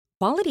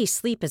Quality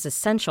sleep is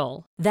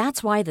essential.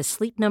 That's why the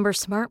Sleep Number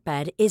Smart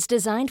Bed is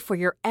designed for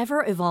your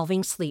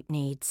ever-evolving sleep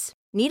needs.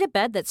 Need a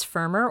bed that's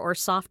firmer or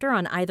softer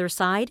on either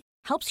side?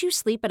 Helps you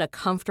sleep at a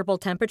comfortable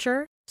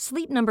temperature?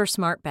 Sleep Number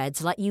Smart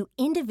Beds let you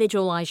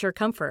individualize your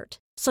comfort,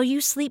 so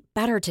you sleep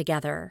better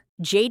together.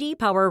 J.D.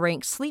 Power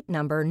ranks Sleep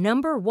Number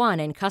number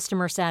one in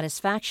customer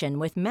satisfaction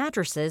with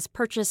mattresses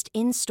purchased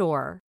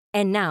in-store.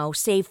 And now,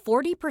 save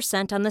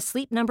 40% on the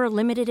Sleep Number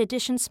Limited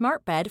Edition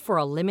Smart Bed for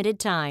a limited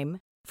time.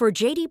 For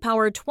J.D.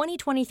 Power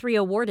 2023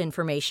 award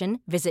information,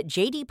 visit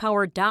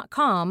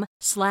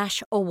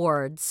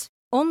jdpower.com/awards.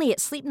 Only at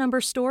Sleep Number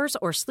stores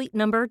or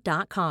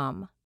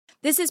sleepnumber.com.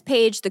 This is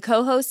Paige, the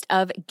co-host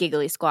of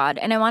Giggly Squad,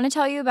 and I want to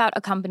tell you about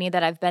a company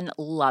that I've been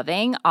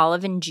loving,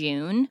 Olive &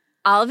 June.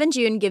 Olive &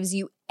 June gives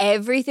you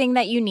everything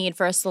that you need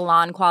for a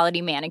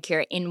salon-quality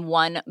manicure in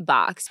one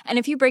box. And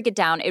if you break it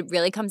down, it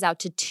really comes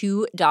out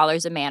to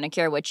 $2 a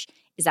manicure, which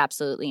is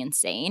absolutely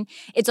insane.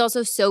 It's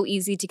also so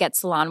easy to get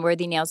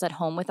salon-worthy nails at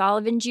home with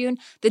Olive & June.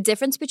 The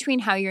difference between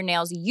how your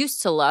nails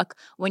used to look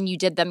when you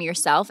did them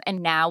yourself and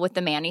now with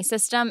the Mani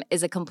system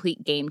is a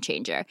complete game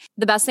changer.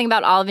 The best thing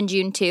about Olive &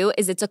 June, too,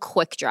 is it's a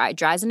quick dry.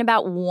 Dries in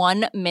about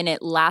 1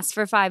 minute, lasts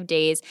for 5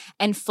 days,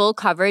 and full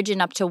coverage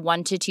in up to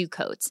 1 to 2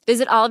 coats.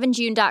 Visit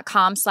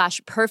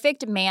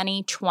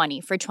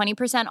oliveandjune.com/perfectmani20 for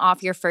 20%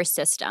 off your first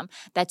system.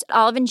 That's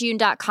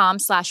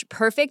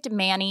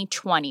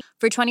oliveandjune.com/perfectmani20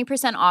 for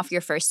 20% off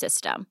your first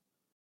system.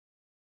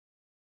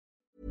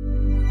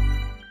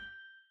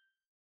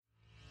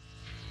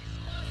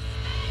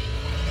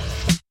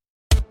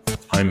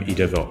 I'm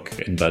Ido Vock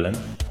in Berlin.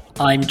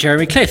 I'm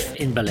Jeremy Cliff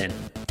in Berlin.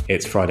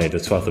 It's Friday the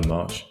 12th of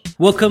March.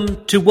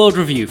 Welcome to World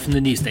Review from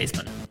the New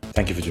Statesman.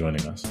 Thank you for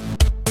joining us.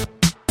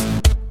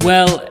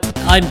 Well,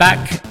 I'm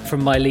back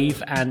from my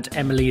leave and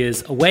Emily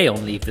is away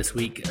on leave this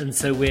week, and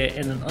so we're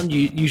in an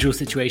unusual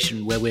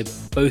situation where we're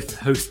both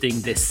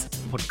hosting this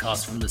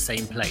podcast from the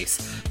same place.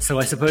 So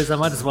I suppose I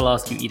might as well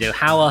ask you, Ido,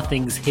 how are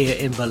things here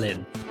in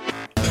Berlin?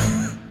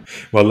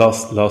 Well,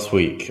 last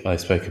week I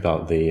spoke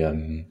about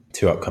the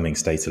 2 upcoming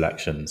state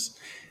elections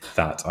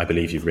that I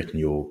believe you've written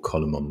your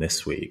column on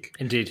this week.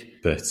 Indeed.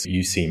 But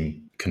you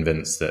seem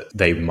convinced that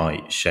they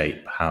might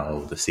shape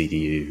how the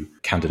CDU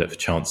candidate for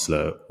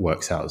Chancellor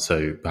works out.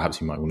 So perhaps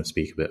you might want to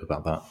speak a bit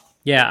about that.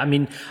 Yeah, I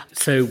mean,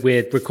 so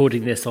we're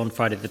recording this on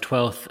Friday the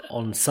 12th.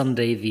 On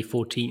Sunday the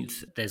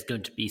 14th, there's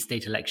going to be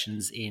state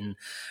elections in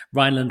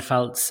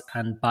Rhineland-Pfalz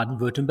and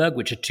Baden-Württemberg,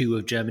 which are 2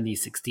 of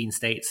Germany's 16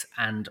 states,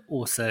 and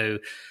also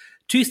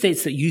 2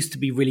 states that used to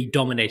be really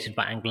dominated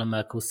by Angela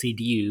Merkel's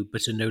CDU,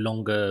 but are no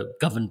longer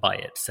governed by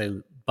it.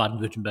 So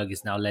Baden-Württemberg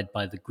is now led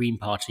by the Green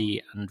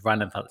Party, and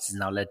Rhineland-Pfalz is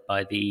now led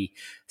by the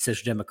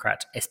Social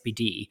Democrat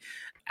SPD.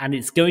 And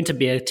it's going to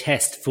be a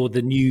test for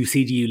the new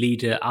CDU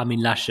leader, Armin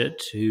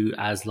Laschet, who,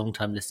 as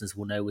longtime listeners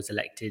will know, was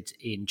elected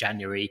in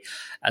January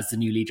as the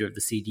new leader of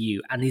the CDU,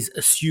 and is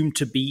assumed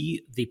to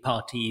be the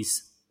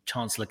party's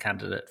chancellor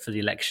candidate for the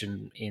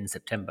election in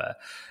September.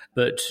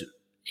 But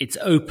it's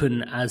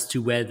open as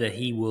to whether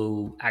he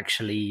will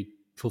actually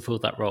fulfill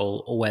that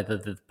role or whether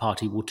the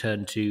party will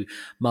turn to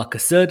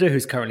Markus Söder,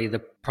 who's currently the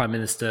Prime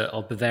Minister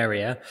of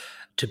Bavaria,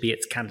 to be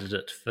its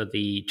candidate for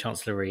the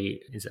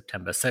chancellery in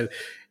September. So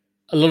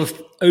a lot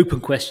of open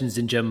questions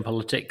in German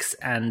politics,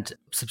 and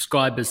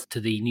subscribers to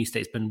the New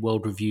Statesman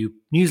World Review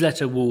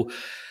newsletter will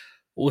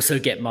also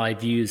get my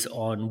views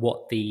on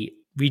what the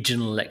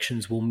regional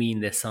elections will mean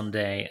this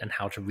Sunday and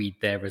how to read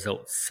their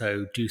results.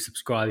 So do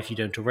subscribe if you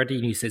don't already,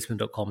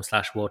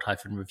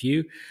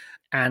 newstatesman.com/world-review.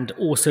 And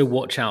also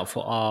watch out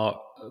for our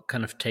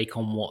kind of take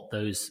on what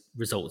those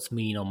results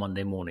mean on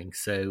Monday morning.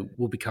 So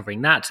we'll be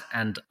covering that.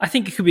 And I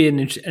think it could be an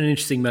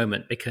interesting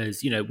moment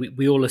because, you know,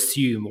 we all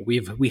assume, or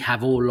we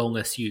have all long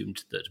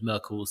assumed that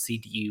Merkel's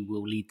CDU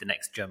will lead the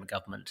next German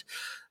government.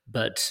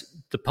 But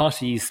the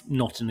party's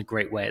not in a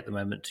great way at the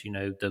moment. You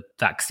know, the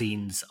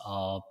vaccines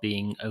are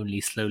being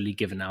only slowly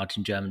given out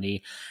in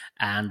Germany,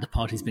 and the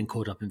party's been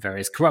caught up in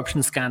various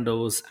corruption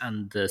scandals,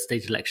 and the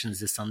state elections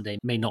this Sunday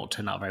may not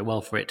turn out very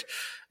well for it.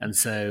 And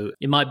so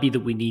it might be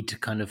that we need to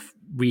kind of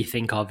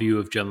rethink our view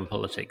of German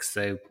politics.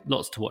 So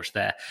lots to watch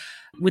there.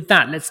 With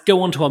that, let's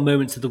go on to our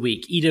moments of the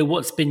week. Ido,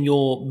 what's been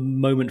your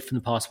moment from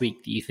the past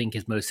week that you think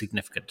is most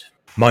significant?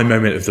 My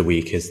moment of the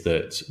week is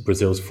that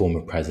Brazil's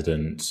former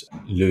president,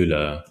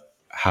 Lula,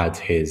 had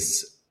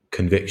his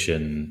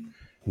conviction,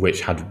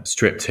 which had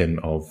stripped him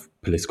of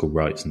political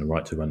rights and the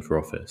right to run for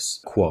office,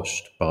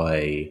 quashed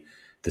by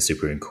the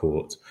Supreme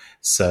Court.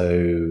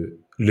 So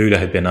Lula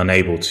had been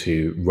unable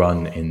to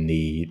run in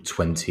the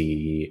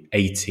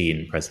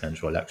 2018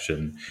 presidential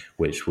election,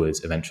 which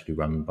was eventually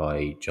run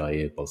by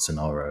Jair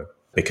Bolsonaro,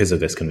 because of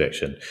this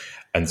conviction.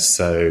 And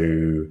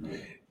so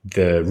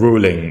the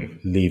ruling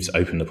leaves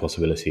open the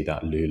possibility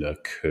that Lula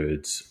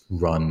could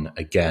run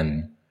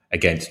again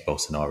against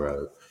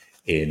Bolsonaro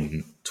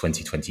in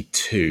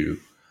 2022,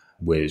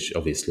 which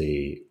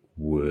obviously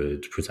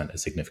would present a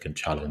significant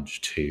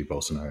challenge to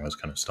Bolsonaro's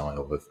kind of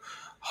style of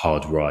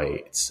hard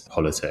right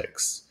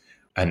politics.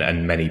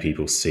 And many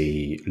people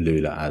see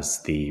Lula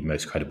as the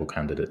most credible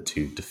candidate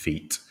to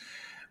defeat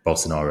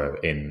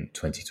Bolsonaro in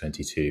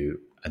 2022.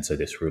 And so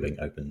this ruling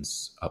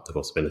opens up the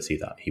possibility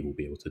that he will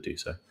be able to do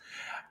so.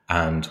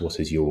 And what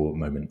is your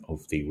moment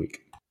of the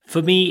week?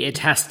 For me, it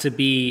has to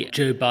be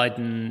Joe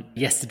Biden.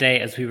 Yesterday,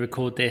 as we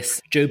record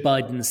this, Joe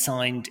Biden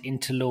signed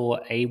into law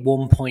a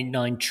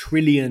 $1.9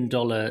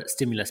 trillion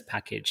stimulus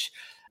package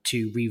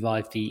to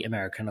revive the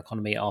American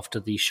economy after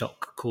the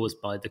shock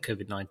caused by the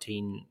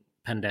COVID-19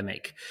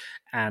 pandemic.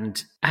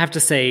 And I have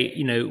to say,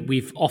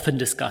 we've often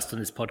discussed on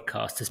this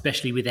podcast,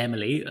 especially with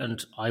Emily,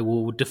 and I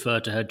will defer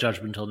to her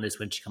judgment on this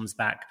when she comes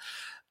back.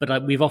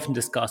 But we've often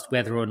discussed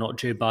whether or not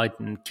Joe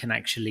Biden can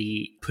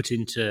actually put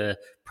into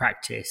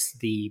practice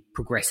the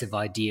progressive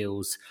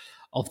ideals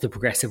of the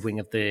progressive wing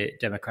of the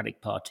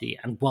Democratic Party.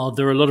 And while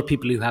there are a lot of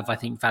people who have, I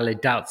think, valid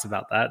doubts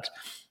about that,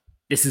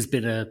 this has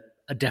been a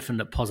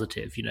definite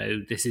positive.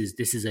 This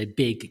is a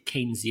big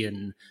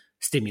Keynesian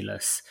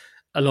stimulus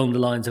along the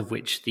lines of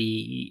which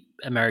the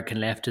American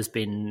left has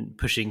been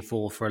pushing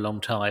for a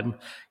long time.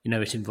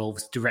 It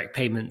involves direct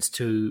payments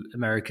to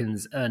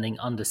Americans earning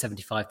under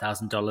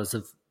 $75,000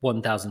 of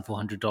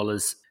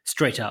 $1,400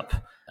 straight up.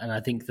 And I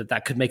think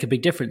that could make a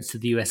big difference to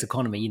the US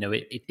economy.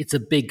 It's a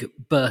big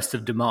burst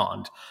of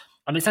demand.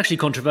 And it's actually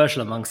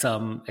controversial among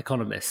some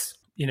economists,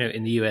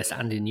 in the US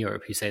and in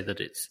Europe, who say that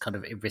it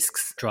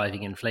risks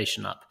driving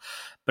inflation up.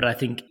 But I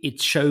think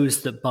it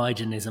shows that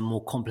Biden is a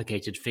more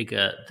complicated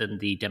figure than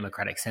the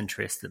Democratic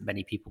centrist that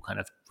many people kind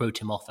of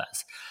wrote him off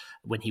as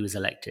when he was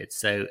elected.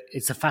 So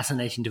it's a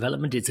fascinating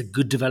development. It's a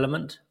good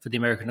development for the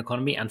American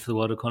economy and for the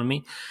world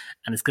economy.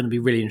 And it's going to be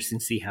really interesting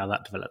to see how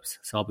that develops.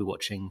 So I'll be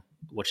watching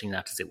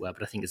that, as it were.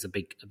 But I think it's a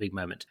big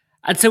moment.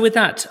 And so with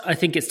that, I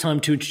think it's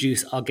time to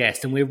introduce our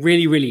guest. And we're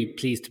really, really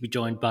pleased to be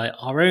joined by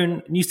our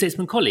own New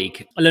Statesman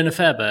colleague, Alona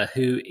Ferber,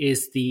 who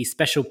is the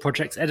special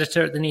projects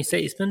editor at the New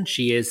Statesman.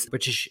 She is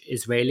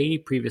British-Israeli,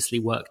 previously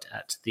worked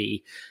at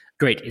the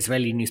great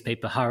Israeli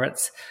newspaper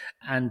Haaretz.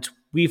 And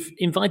we've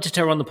invited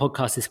her on the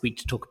podcast this week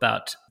to talk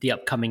about the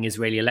upcoming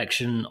Israeli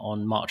election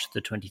on March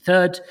the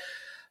 23rd,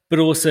 but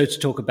also to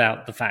talk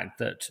about the fact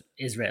that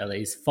Israel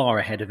is far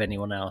ahead of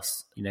anyone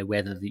else,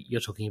 whether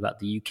you're talking about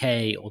the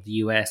UK or the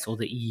US or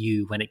the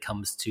EU when it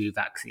comes to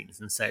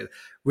vaccines. And so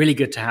really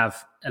good to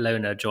have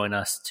Alona join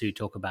us to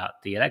talk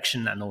about the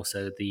election and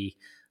also the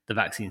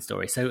vaccine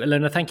story. So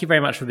Alona, thank you very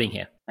much for being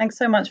here. Thanks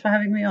so much for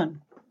having me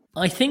on.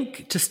 I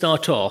think to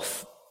start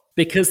off,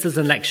 because there's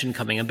an election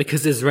coming and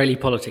because Israeli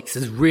politics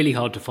is really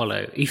hard to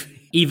follow,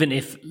 even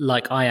if,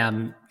 like I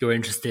am, you're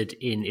interested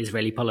in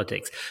Israeli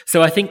politics.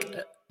 So I think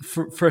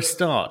for a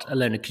start,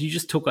 Alona, could you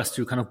just talk us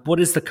through kind of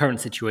what is the current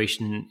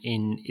situation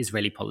in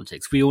Israeli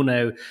politics? We all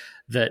know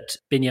that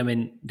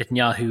Benjamin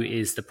Netanyahu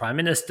is the prime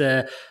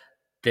minister.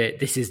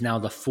 This is now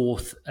the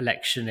fourth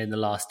election in the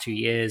last 2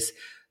 years.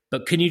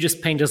 But can you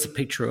just paint us a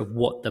picture of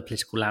what the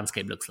political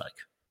landscape looks like?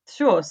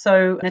 Sure.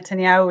 So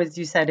Netanyahu, as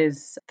you said,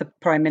 is the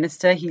prime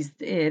minister. He's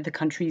the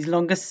country's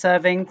longest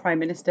serving prime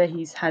minister.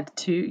 He's had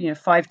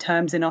 5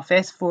 terms in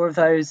office, 4 of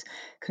those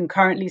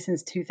concurrently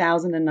since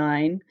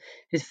 2009.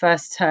 His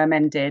first term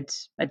ended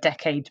a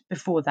decade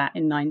before that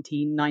in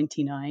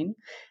 1999.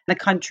 The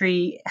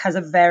country has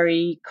a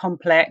very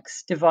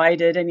complex,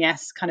 divided, and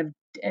yes, kind of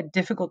a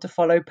difficult to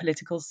follow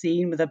political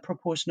scene with a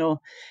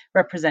proportional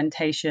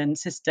representation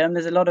system.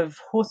 There's a lot of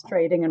horse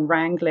trading and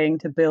wrangling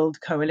to build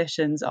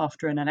coalitions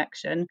after an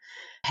election,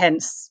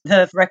 hence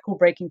the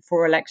record-breaking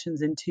 4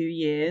 elections in 2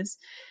 years.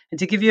 And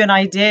to give you an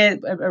idea,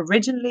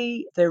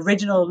 originally, the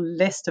original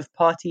list of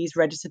parties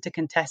registered to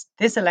contest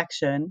this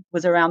election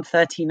was around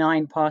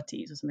 39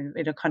 parties, or something,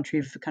 in a country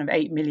of kind of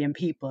 8 million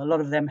people. A lot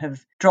of them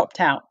have dropped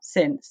out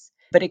since.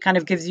 But it kind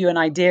of gives you an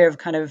idea of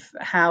kind of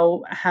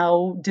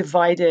how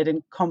divided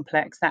and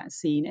complex that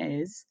scene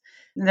is.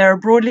 There are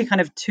broadly kind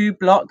of 2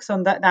 blocks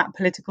on that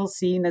political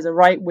scene. There's a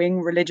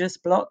right-wing religious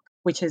bloc,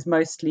 which is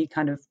mostly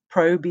kind of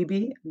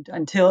pro-Bibi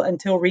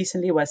until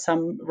recently, where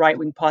some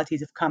right-wing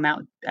parties have come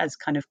out as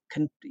kind of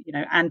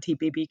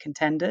anti-Bibi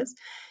contenders,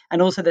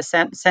 and also the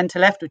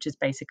centre-left, which is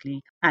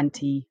basically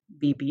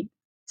anti-Bibi.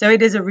 So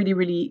it is a really,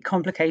 really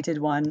complicated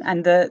one.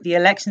 And the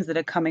elections that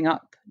are coming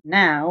up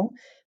now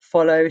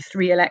follow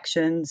 3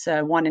 elections,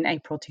 one in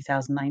April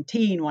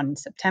 2019, one in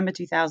September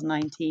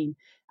 2019,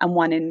 and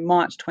one in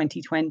March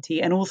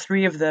 2020. And all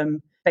 3 of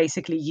them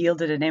basically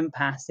yielded an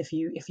impasse. If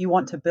you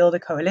want to build a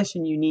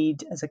coalition, you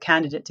need, as a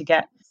candidate, to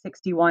get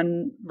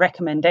 61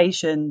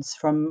 recommendations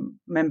from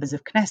members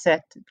of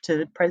Knesset to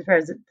the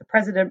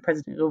President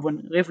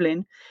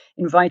Rivlin,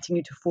 inviting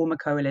you to form a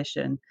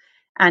coalition.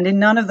 And in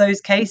none of those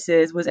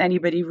cases was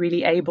anybody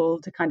really able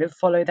to kind of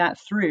follow that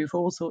through for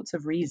all sorts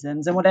of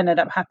reasons. And what ended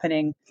up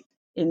happening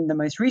in the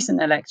most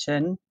recent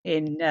election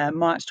in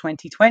March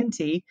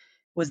 2020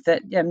 was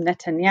that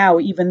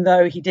Netanyahu, even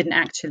though he didn't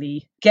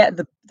actually get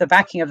the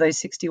backing of those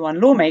 61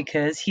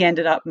 lawmakers, he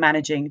ended up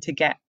managing to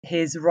get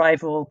his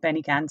rival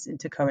Benny Gantz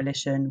into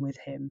coalition with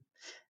him.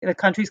 The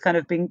country's kind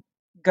of been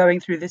going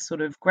through this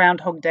sort of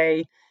Groundhog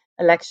Day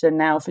election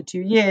now for 2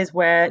 years,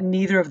 where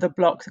neither of the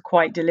blocs are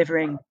quite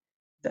delivering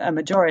a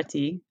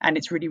majority, and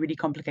it's really, really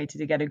complicated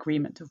to get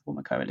agreement to form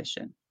a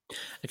coalition.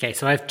 Okay,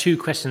 so I have 2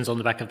 questions on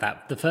the back of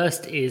that. The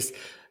first is,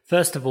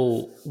 First of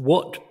all,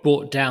 what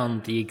brought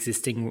down the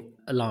existing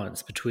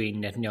alliance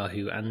between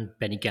Netanyahu and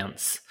Benny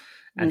Gantz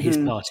and his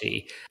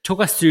party?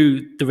 Talk us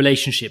through the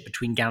relationship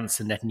between Gantz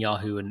and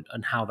Netanyahu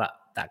and how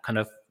that kind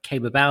of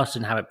came about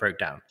and how it broke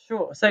down.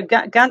 Sure. So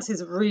Gantz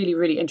is really,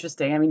 really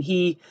interesting. I mean,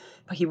 he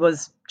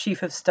was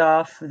chief of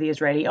staff for the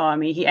Israeli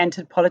army. He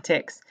entered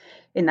politics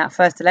in that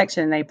first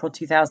election in April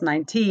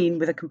 2019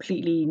 with a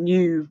completely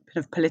new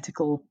kind of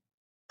political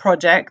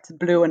project,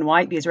 blue and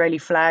white. The Israeli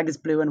flag is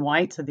blue and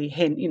white. So the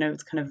hint,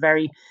 it's kind of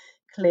very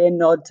clear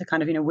nod to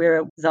kind of,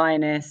 we're a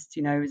Zionist,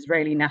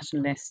 Israeli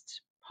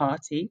nationalist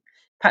party,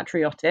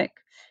 patriotic.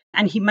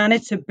 And he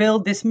managed to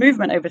build this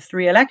movement over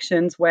 3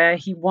 elections where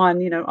he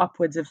won,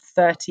 upwards of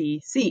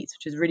 30 seats,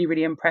 which is really,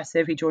 really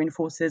impressive. He joined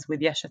forces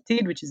with Yesh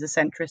Atid, which is a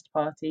centrist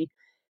party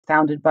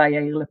founded by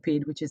Yair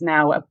Lapid, which is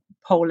now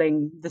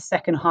polling the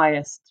second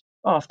highest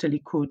after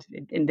Likud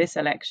in this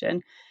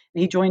election.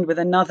 And he joined with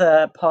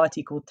another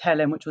party called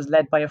Telem, which was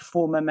led by a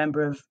former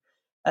member of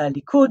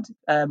Likud,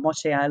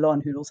 Moshe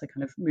Ya'alon, who'd also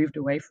kind of moved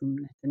away from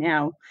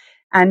Netanyahu.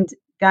 And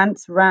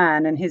Gantz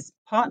ran and his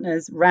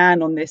partners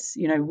ran on this,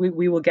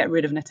 we will get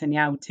rid of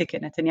Netanyahu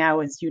ticket.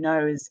 Netanyahu, as you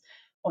know, is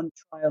on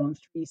trial on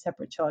 3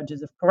 separate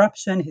charges of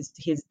corruption.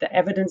 The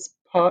evidence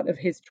part of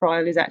his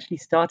trial is actually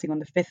starting on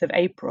the 5th of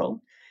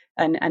April.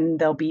 And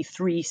there'll be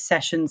 3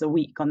 sessions a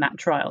week on that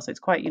trial. So it's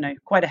quite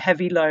a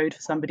heavy load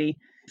for somebody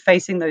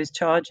facing those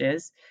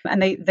charges.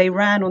 And they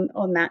ran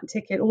on that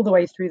ticket all the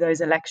way through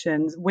those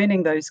elections,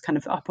 winning those kind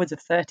of upwards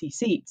of 30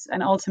 seats.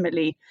 And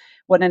ultimately,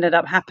 what ended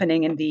up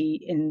happening in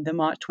the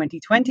March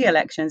 2020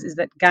 elections is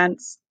that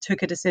Gantz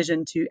took a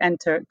decision to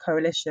enter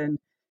coalition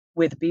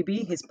with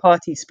Bibi. His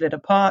party split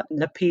apart, and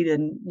Lapid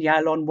and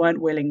Ya'alon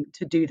weren't willing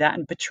to do that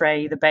and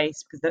betray the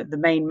base, because the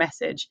main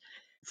message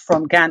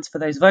from Gantz for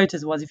those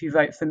voters was, if you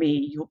vote for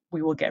me,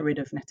 we will get rid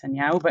of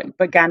Netanyahu.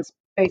 But Gantz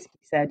basically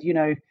said,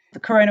 the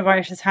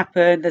coronavirus has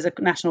happened. There's a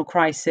national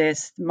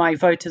crisis. My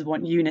voters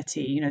want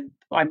unity.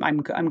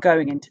 I'm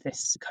going into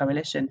this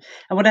coalition.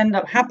 And what ended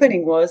up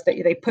happening was that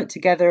they put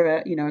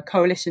together a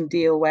coalition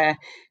deal where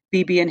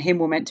Bibi and him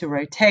were meant to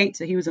rotate.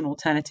 So he was an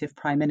alternative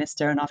prime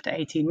minister, and after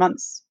 18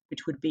 months,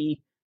 which would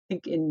be, I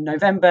think, in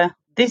November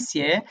this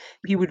year,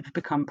 he would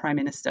become prime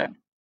minister.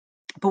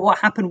 But what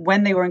happened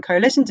when they were in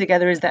coalition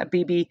together is that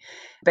Bibi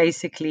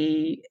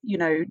basically,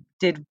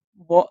 did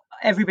what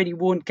everybody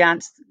warned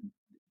Gantz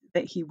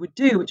that he would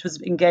do, which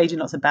was engage in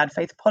lots of bad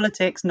faith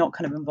politics, not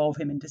kind of involve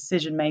him in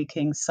decision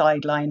making,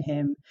 sideline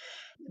him.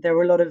 There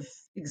were a lot of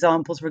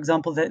examples, for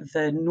example,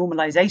 the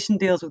normalization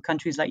deals with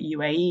countries like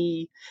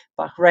UAE,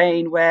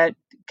 Bahrain, where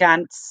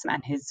Gantz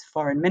and his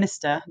foreign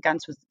minister,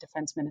 Gantz was the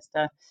defense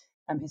minister,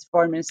 his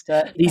foreign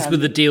minister. These were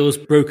the deals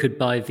brokered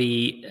by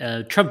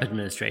the Trump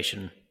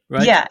administration.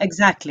 Right. Yeah,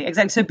 exactly.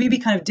 So Bibi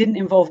kind of didn't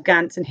involve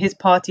Gantz and his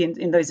party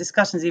in those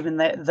discussions, even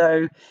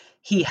though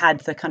he had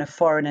the kind of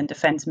foreign and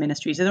defense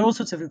ministry. So there are all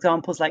sorts of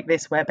examples like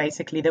this where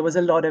basically there was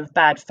a lot of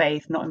bad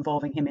faith, not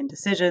involving him in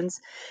decisions.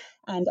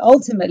 And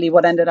ultimately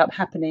what ended up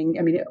happening,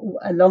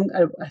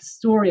 a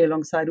story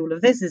alongside all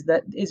of this is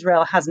that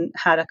Israel hasn't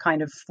had a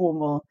kind of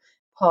formal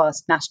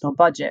passed national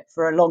budget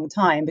for a long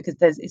time, because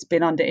it's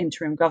been under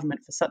interim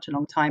government for such a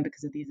long time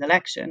because of these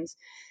elections.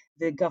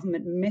 The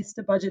government missed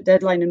a budget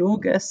deadline in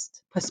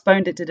August,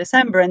 postponed it to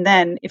December, and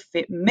then if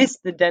it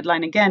missed the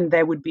deadline again,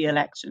 there would be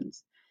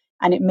elections.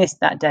 And it missed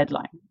that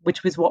deadline,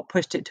 which was what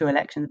pushed it to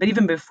elections. But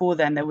even before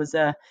then, there was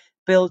a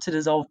bill to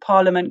dissolve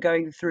parliament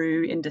going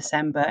through in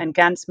December, and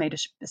Gantz made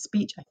a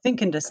speech, I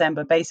think in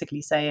December,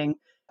 basically saying,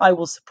 I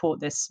will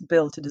support this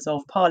bill to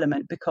dissolve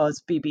parliament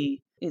because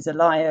Bibi is a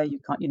liar. You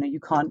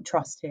can't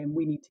trust him.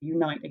 We need to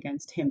unite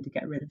against him to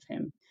get rid of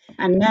him.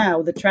 And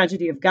now the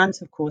tragedy of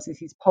Gantz, of course, is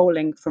he's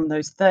polling from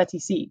those 30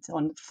 seats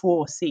on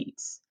 4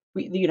 seats.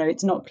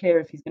 It's not clear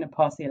if he's going to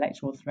pass the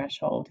electoral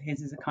threshold.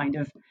 His is a kind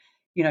of,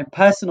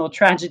 personal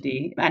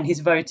tragedy, and his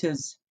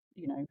voters,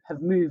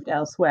 have moved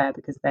elsewhere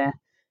because they're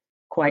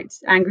quite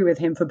angry with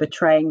him for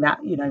betraying that,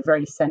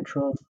 very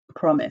central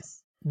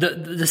promise.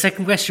 The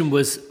second question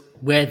was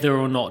whether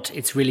or not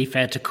it's really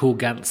fair to call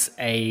Gantz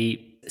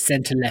a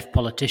centre-left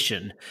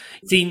politician.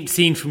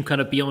 Seen from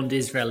kind of beyond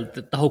Israel,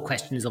 the whole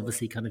question is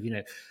obviously kind of,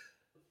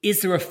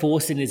 is there a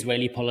force in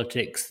Israeli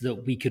politics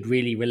that we could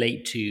really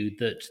relate to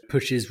that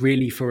pushes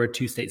really for a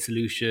two-state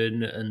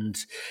solution and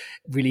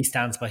really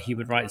stands by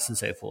human rights and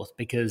so forth?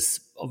 Because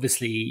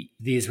obviously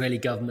the Israeli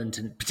government,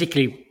 and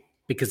particularly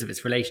because of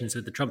its relations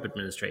with the Trump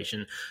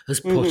administration, has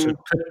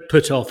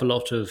put off a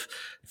lot of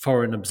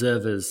foreign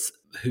observers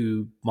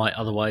who might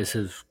otherwise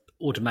have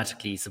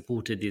automatically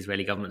supported the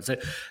Israeli government. So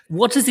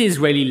what does the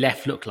Israeli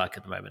left look like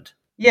at the moment?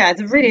 Yeah,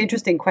 it's a really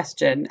interesting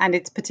question, and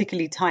it's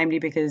particularly timely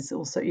because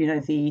also,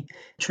 the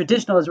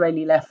traditional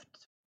Israeli left,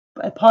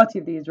 a party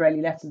of the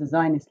Israeli left, the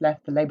Zionist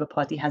left, the Labour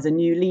Party, has a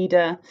new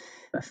leader,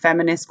 a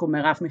feminist called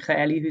Merav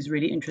Michaeli, who's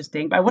really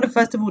interesting. But I want to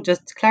first of all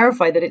just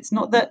clarify that it's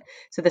not that,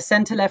 so the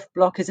centre-left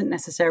bloc isn't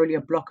necessarily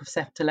a bloc of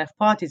centre-left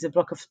parties, a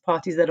bloc of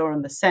parties that are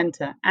on the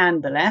centre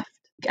and the left.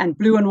 And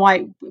Blue and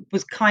White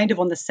was kind of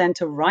on the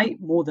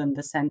centre-right more than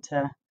the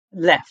centre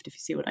left, if you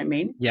see what I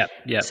mean. Yeah.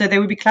 So they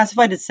would be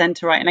classified as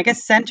center-right. And I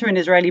guess center in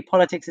Israeli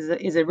politics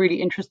is a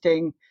really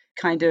interesting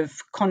kind of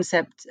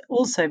concept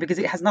also, because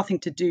it has nothing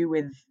to do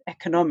with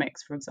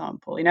economics, for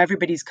example.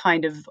 Everybody's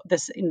kind of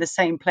in the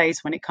same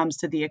place when it comes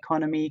to the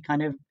economy,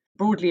 kind of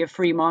broadly a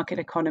free market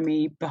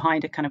economy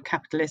behind a kind of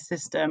capitalist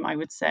system, I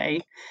would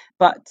say.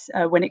 But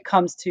when it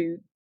comes to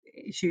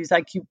issues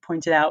like you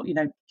pointed out,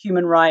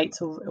 human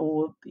rights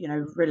or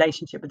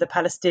relationship with the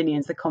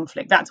Palestinians, the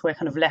conflict, that's where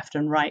kind of left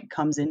and right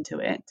comes into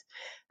it.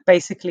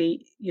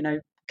 Basically,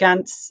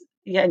 Gantz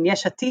and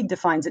Yesh Atid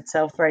defines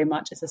itself very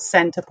much as a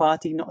centre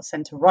party, not a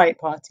centre-right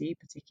party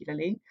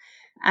particularly.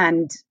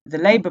 And the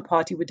Labour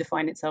Party would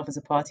define itself as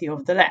a party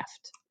of the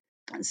left.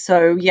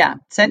 So, yeah,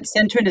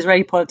 centre in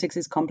Israeli politics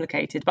is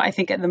complicated. But I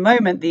think at the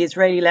moment, the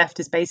Israeli left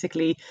is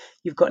basically,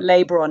 you've got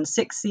Labour on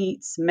 6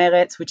 seats,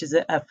 Meretz, which is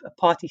a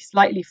party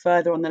slightly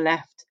further on the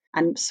left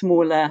and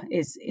smaller,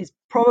 is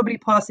probably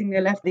passing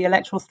the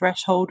electoral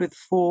threshold with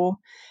 4.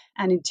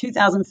 And in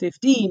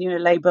 2015,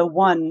 Labour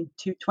won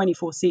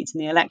 24 seats in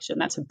the election.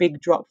 That's a big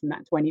drop from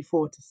that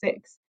 24 to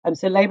 6.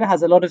 So Labour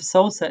has a lot of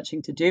soul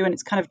searching to do, and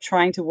it's kind of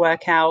trying to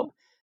work out,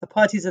 the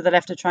parties of the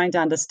left are trying to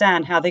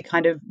understand how they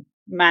kind of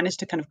manage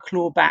to kind of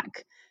claw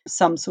back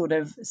some sort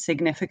of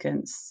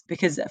significance.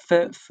 Because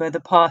for the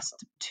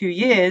past 2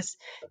 years,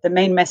 the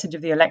main message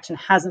of the election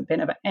hasn't been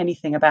about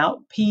anything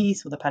about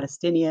peace or the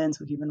Palestinians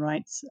or human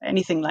rights,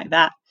 anything like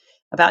that,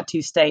 about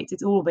 2 states.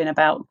 It's all been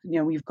about,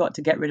 we've got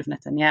to get rid of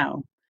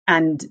Netanyahu.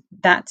 And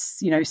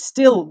that's,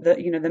 still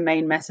the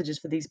main messages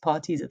for these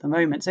parties at the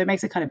moment. So it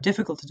makes it kind of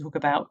difficult to talk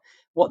about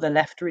what the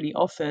left really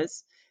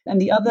offers. And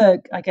the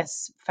other, I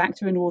guess,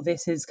 factor in all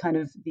this is kind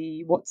of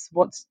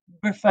what's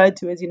referred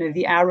to as,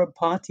 the Arab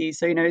party.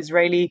 So,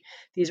 the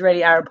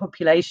Israeli Arab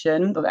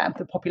population, or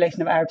the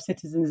population of Arab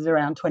citizens, is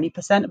around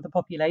 20% of the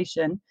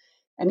population.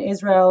 And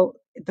Israel,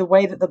 the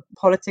way that the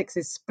politics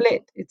is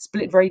split, it's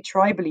split very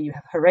tribally. You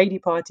have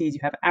Haredi parties,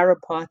 you have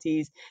Arab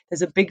parties.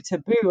 There's a big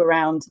taboo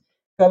around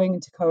going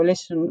into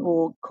coalition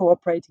or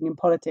cooperating in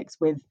politics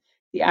with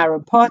the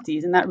Arab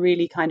parties. And that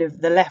really kind of,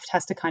 the left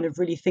has to kind of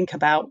really think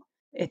about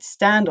its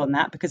stand on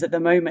that, because at the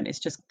moment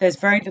there's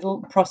very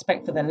little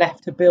prospect for the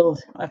left to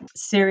build a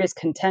serious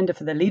contender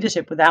for the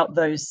leadership without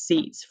those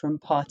seats from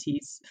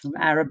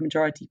Arab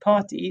majority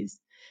parties.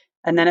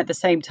 And then at the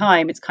same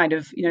time, it's kind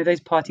of, those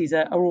parties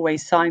are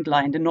always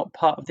sidelined and not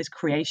part of this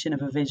creation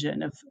of a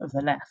vision of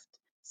the left.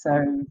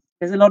 So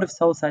there's a lot of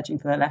soul searching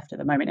for the left at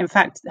the moment. In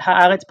fact,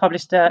 Haaretz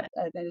published an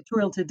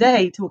editorial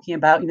today talking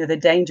about, the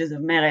dangers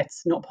of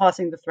Meretz not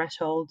passing the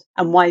threshold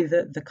and why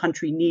the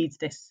country needs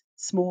this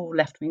small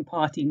left-wing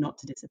party not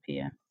to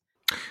disappear.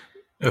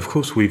 Of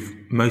course, we've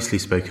mostly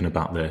spoken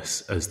about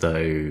this as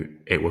though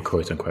it were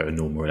quote unquote a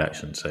normal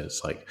election. So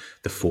it's like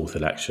the 4th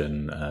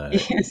election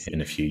yes.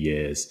 in a few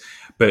years.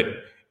 But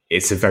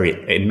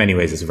in many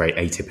ways, it's a very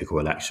atypical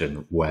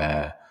election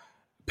where,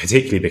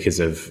 particularly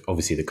because of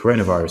obviously the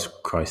coronavirus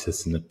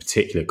crisis and the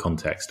particular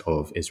context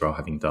of Israel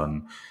having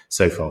done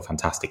so far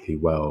fantastically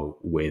well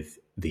with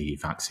the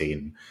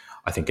vaccine,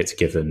 I think it's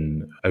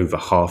given over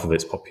half of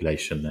its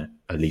population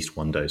at least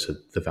one dose of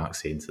the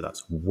vaccine. So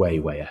that's way,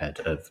 way ahead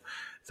of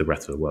the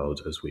rest of the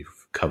world, as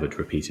we've covered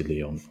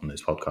repeatedly on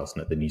this podcast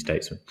and at the New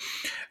Statesman.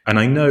 And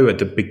I know at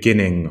the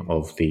beginning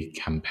of the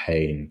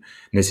campaign,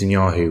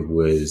 Netanyahu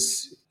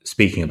was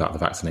speaking about the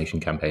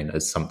vaccination campaign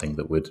as something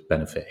that would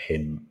benefit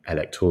him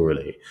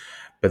electorally.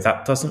 But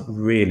that doesn't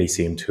really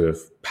seem to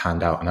have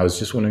panned out. And I was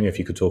just wondering if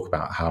you could talk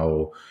about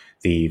how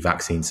the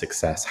vaccine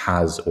success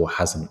has or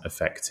hasn't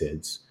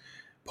affected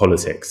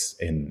politics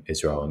in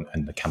Israel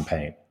and the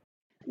campaign.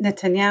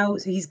 Netanyahu,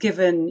 so he's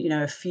given,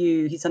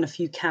 he's done a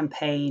few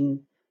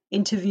campaign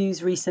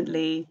interviews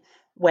recently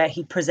where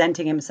he's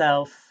presenting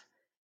himself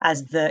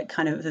as the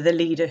kind of the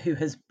leader who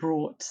has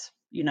brought,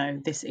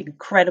 this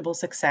incredible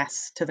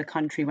success to the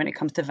country when it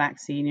comes to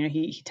vaccine.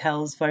 He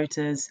tells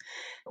voters,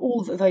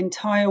 the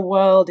entire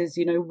world is,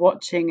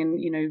 watching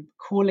and,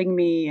 calling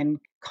me and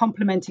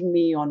complimenting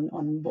me on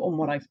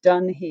what I've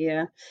done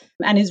here.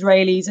 And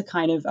Israelis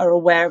are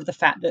aware of the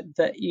fact that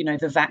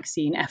the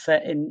vaccine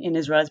effort in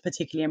Israel is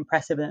particularly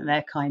impressive, and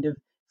they're kind of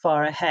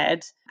far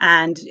ahead.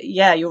 And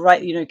yeah, you're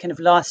right, kind of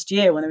last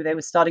year when they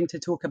were starting to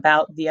talk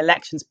about the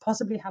elections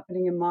possibly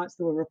happening in March,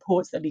 there were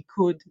reports that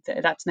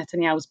that's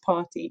Netanyahu's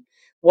party,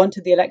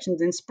 wanted the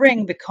elections in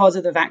spring because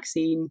of the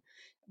vaccine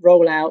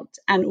rollout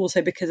and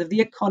also because of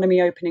the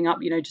economy opening up.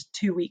 Just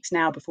 2 weeks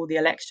now before the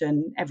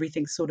election,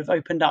 everything sort of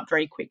opened up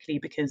very quickly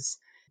because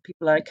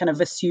people are kind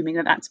of assuming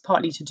that that's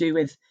partly to do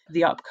with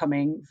the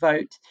upcoming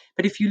vote.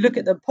 But if you look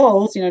at the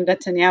polls,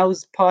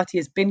 Netanyahu's party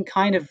has been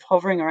kind of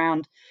hovering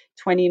around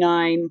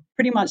 29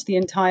 pretty much the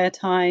entire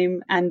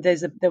time. And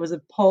there was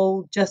a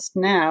poll just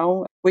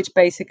now which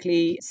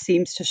basically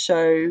seems to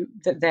show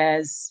that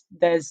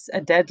there's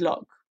a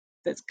deadlock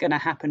that's going to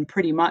happen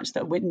pretty much,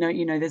 that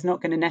there's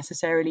not going to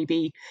necessarily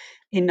be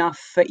enough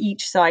for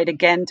each side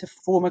again to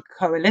form a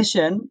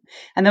coalition.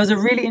 And there was a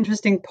really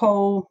interesting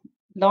poll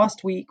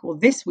last week or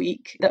this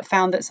week that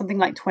found that something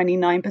like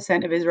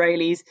 29% of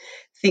Israelis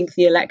think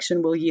the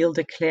election will yield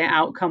a clear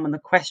outcome on the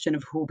question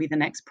of who will be the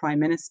next prime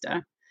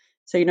minister.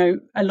 So,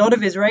 a lot of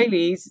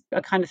Israelis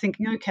are kind of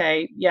thinking,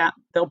 okay, yeah,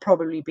 there'll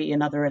probably be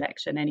another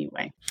election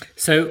anyway.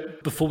 So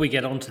before we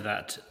get on to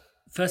that,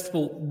 first of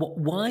all,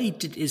 why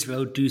did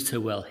Israel do so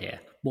well here?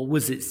 What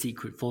was its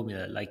secret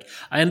formula? Like,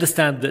 I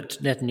understand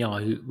that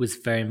Netanyahu was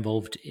very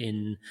involved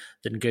in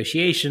the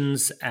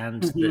negotiations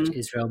and that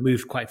Israel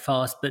moved quite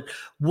fast. But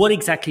what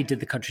exactly did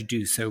the country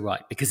do so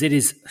right? Because it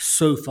is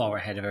so far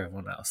ahead of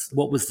everyone else.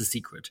 What was the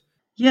secret?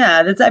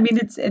 Yeah,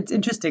 it's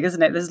interesting,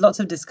 isn't it? There's lots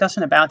of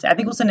discussion about it. I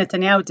think also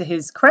Netanyahu, to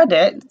his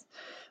credit,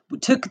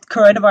 took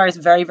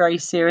coronavirus very, very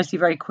seriously,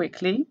 very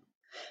quickly,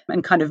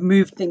 and kind of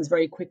moved things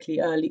very quickly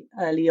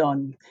early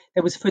on.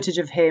 There was footage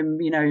of him,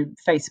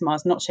 face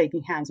mask, not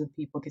shaking hands with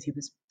people because he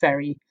was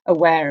very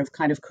aware of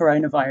kind of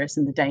coronavirus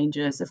and the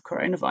dangers of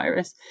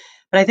coronavirus.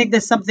 But I think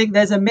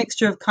there's a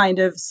mixture of kind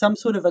of some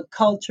sort of a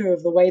culture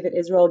of the way that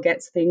Israel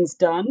gets things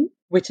done,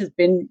 which has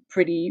been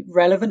pretty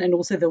relevant, and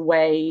also the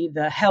way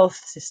the health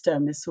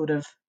system is sort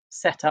of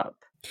set up.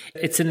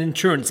 It's an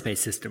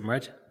insurance-based system,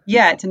 right?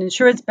 Yeah, it's an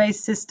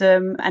insurance-based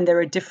system, and there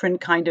are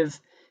different kind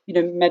of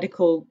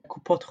medical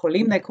kupot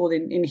cholim, they're called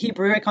in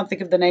Hebrew. I can't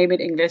think of the name in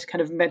English,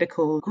 kind of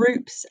medical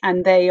groups,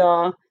 and they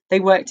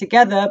work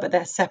together, but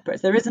they're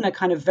separate. There isn't a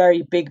kind of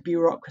very big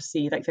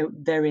bureaucracy like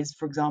there is,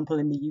 for example,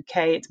 in the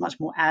UK. It's much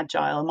more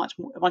agile, much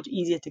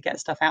easier to get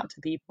stuff out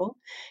to people.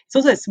 It's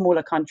also a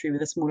smaller country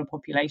with a smaller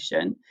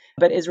population,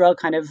 but Israel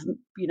kind of,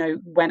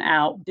 went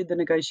out, did the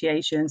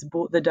negotiations,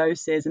 bought the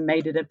doses and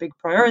made it a big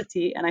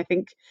priority. And I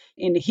think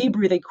in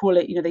Hebrew, they call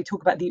it, they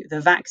talk about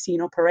the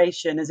vaccine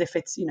operation as if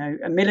it's,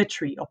 a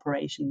military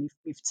operation,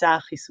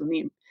 mivtza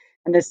chisunim.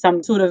 And there's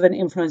some sort of an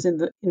influence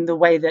in the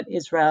way that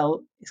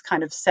Israel is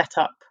kind of set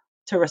up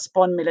to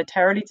respond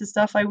militarily to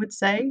stuff, I would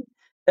say,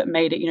 that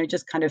made it,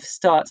 just kind of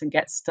starts and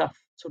gets stuff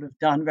sort of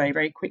done very,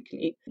 very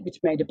quickly, which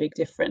made a big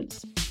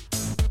difference.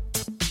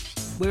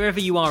 Wherever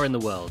you are in the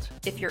world,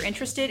 if you're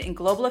interested in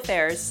global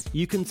affairs,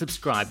 you can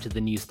subscribe to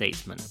The New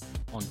Statesman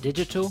on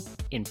digital,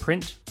 in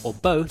print, or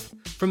both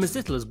from as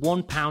little as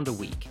 £1 a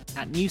week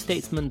at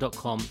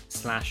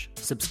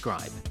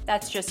newstatesman.com/subscribe.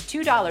 That's just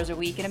 $2 a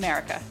week in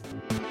America.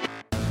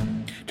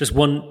 Just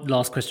one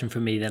last question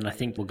from me, then I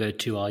think we'll go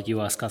to our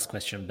You Ask Us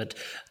question. But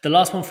the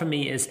last one from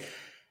me is,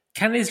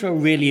 can Israel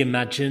really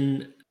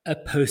imagine a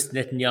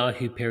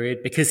post-Netanyahu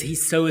period? Because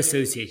he's so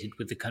associated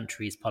with the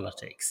country's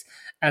politics.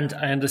 And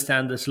I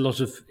understand that a lot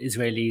of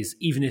Israelis,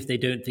 even if they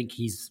don't think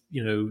he's,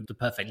 the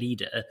perfect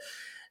leader,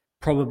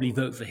 probably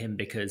vote for him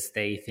because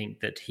they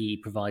think that he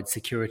provides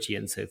security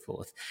and so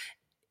forth.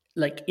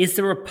 Like, is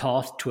there a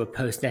path to a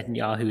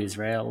post-Netanyahu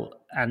Israel?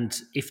 And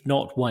if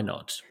not, why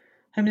not?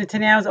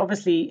 Netanyahu is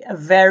obviously a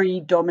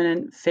very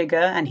dominant figure,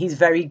 and he's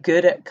very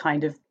good at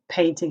kind of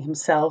painting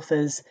himself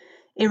as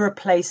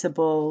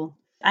irreplaceable,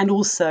 and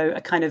also a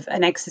kind of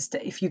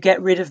if you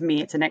get rid of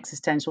me, it's an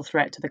existential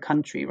threat to the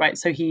country, right?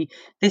 So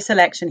this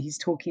election, he's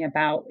talking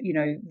about,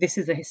 this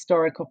is a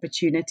historic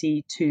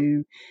opportunity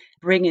to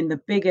bring in the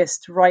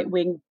biggest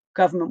right-wing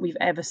government we've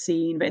ever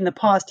seen. But in the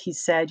past,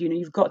 he's said,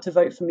 you've got to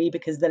vote for me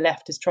because the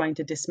left is trying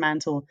to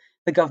dismantle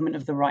the government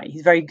of the right.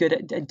 He's very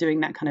good at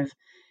doing that kind of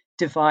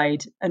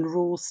divide and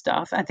rule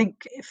stuff. I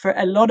think for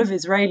a lot of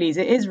Israelis,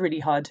 it is really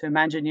hard to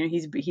imagine.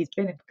 He's been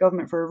in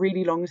government for a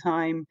really long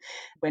time.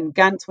 When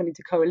Gantz went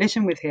into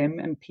coalition with him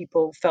and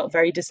people felt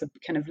very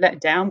kind of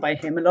let down by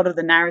him, a lot of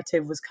the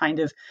narrative was kind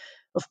of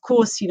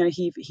course,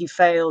 he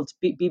failed.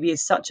 Bibi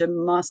is such a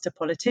master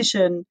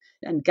politician,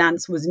 and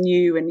Gantz was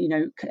new and,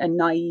 and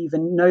naive,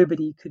 and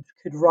nobody could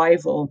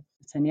rival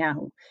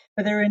Netanyahu.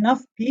 But there are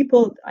enough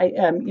people,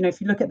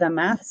 if you look at the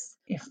maths,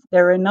 if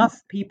there are enough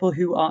people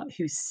who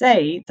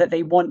say that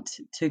they want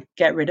to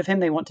get rid of him,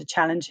 they want to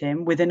challenge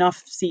him with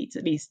enough seats,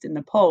 at least in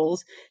the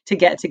polls, to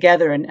get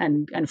together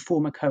and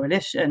form a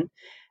coalition.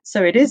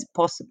 So it is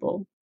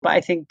possible. But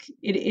I think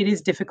it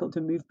is difficult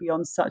to move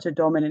beyond such a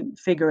dominant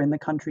figure in the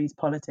country's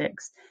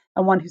politics,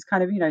 and one who's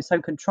kind of, so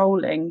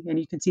controlling. And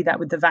you can see that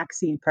with the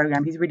vaccine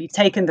program. He's really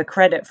taken the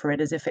credit for it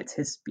as if it's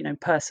his,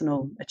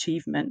 personal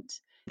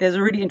achievement. There's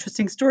a really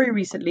interesting story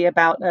recently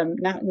about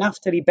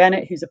Naftali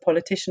Bennett, who's a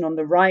politician on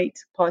the right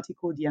party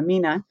called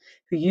Yamina,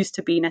 who used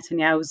to be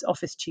Netanyahu's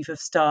office chief of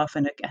staff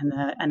and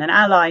an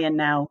ally, and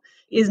now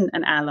isn't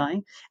an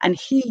ally. And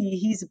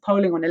he's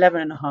polling on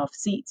 11.5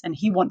 seats, and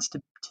he wants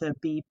to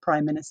be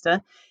prime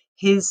minister.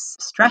 His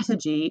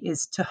strategy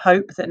is to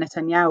hope that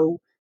Netanyahu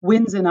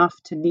wins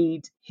enough to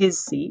need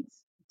his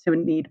seats, to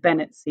need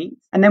Bennett's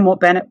seats. And then what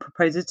Bennett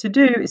proposes to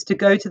do is to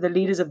go to the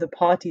leaders of the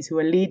parties who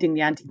are leading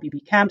the anti-Bibi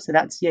camp. So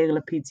that's Yair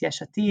Lapid's Yesh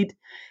Atid,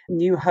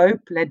 New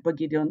Hope, led by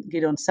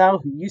Gideon Sa'ar,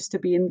 who used to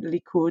be in the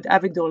Likud,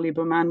 Avigdor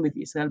Lieberman with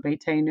Israel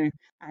Beitenu,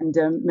 and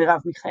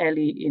Merav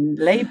Michaeli in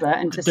Labour.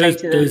 And to say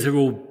to them, those are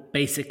all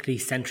basically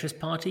centrist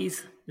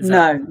parties?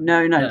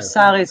 No.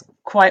 Sa'ar is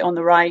quite on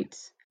the right.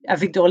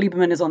 Avigdor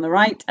Lieberman is on the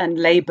right, and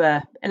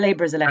Labour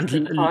is a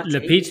left-wing party.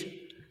 Lapid?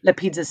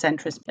 Lapid's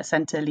a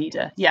centre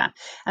leader, yeah.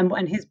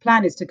 And his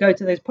plan is to go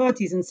to those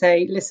parties and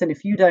say, listen,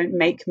 if you don't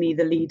make me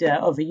the leader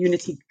of a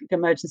unity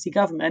emergency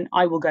government,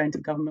 I will go into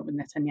government with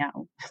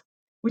Netanyahu.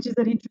 Which is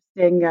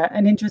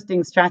an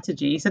interesting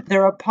strategy. So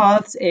there are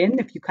paths in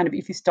if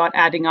you start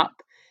adding up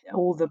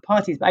all the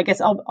parties. But I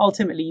guess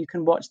ultimately you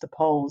can watch the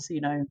polls,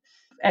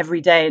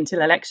 every day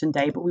until election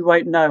day, but we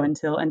won't know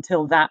until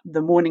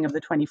the morning of the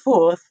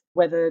 24th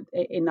whether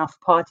enough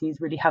parties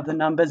really have the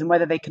numbers and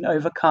whether they can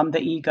overcome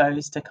the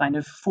egos to kind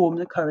of form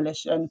the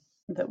coalition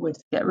that would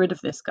get rid of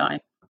this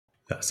guy.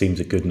 That seems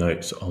a good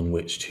note on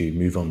which to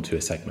move on to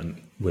a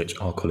segment which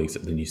our colleagues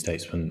at the New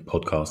Statesman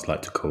podcast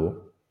like to call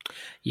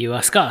You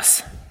Ask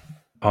Us.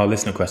 Our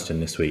listener question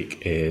this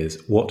week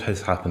is, what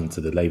has happened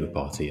to the Labour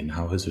Party and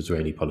how has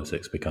Israeli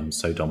politics become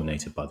so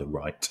dominated by the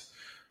right?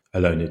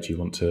 Alona, do you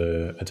want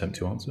to attempt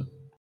to answer?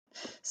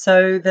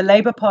 So the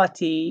Labour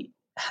Party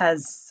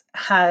has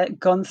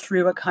gone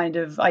through a kind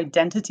of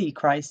identity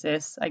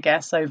crisis, I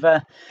guess,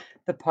 over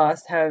the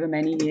past however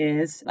many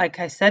years. Like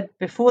I said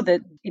before,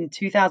 that in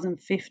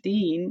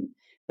 2015,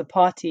 the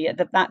party,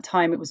 at that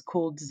time it was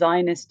called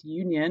Zionist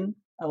Union,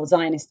 or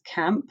Zionist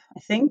Camp, I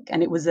think,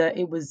 and it was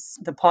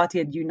the party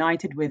had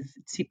united with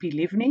Tzipi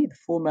Livni, the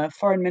former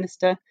foreign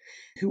minister,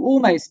 who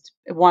almost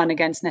won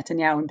against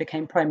Netanyahu and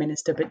became prime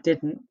minister, but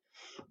didn't,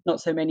 not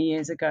so many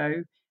years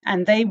ago.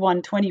 And they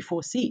won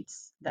 24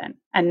 seats then,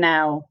 and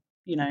now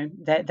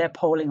they're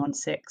polling on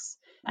 6,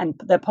 and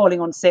they're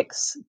polling on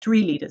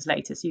 3 leaders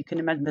later. So you can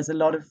imagine there's a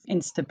lot of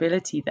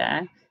instability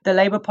there. The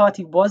Labour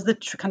Party was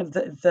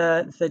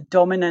the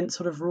dominant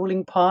sort of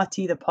ruling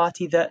party, the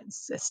party that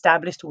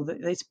established, or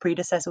its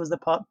predecessor was the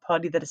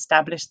party that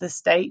established the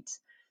state.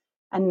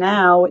 And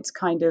now it's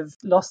kind of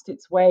lost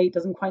its way,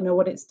 doesn't quite know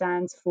what it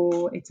stands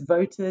for. Its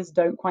voters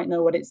don't quite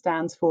know what it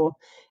stands for.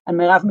 And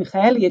Merav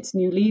Michaeli, its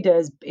new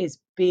leader, is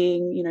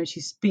being,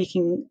 she's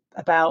speaking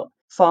about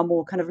far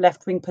more kind of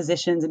left-wing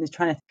positions and is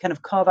trying to kind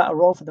of carve out a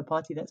role for the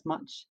party that's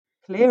much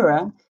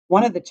clearer.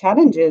 One of the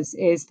challenges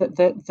is that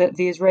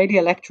the Israeli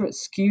electorate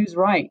skews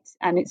right,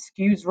 and it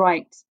skews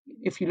right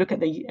if you look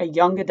at a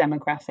younger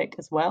demographic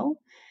as well.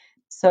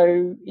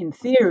 So in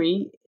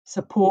theory,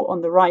 support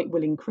on the right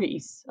will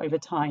increase over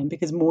time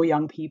because more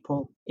young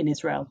people in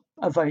Israel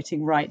are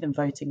voting right than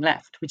voting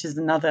left, which is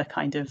another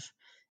kind of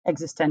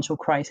existential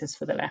crisis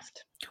for the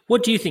left.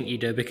 What do you think,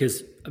 Ido?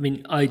 Because,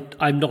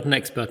 I'm not an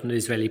expert on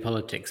Israeli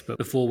politics, but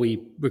before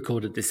we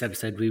recorded this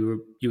episode,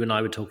 you and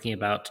I were talking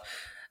about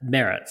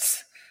Meretz,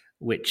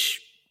 which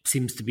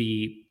seems to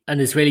be an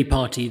Israeli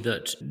party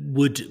that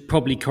would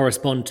probably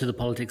correspond to the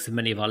politics of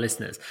many of our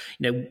listeners.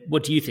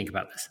 What do you think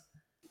about this?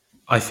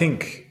 I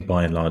think,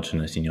 by and large,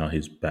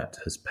 Netanyahu's bet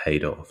has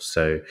paid off.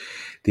 So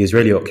the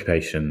Israeli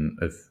occupation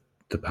of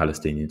the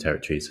Palestinian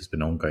territories has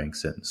been ongoing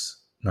since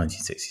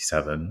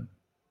 1967.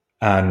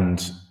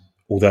 And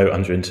although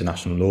under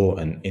international law,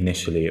 and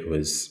initially it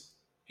was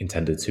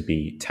intended to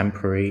be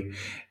temporary,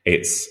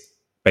 it's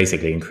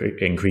basically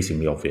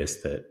increasingly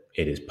obvious that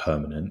it is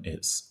permanent.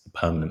 It's a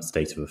permanent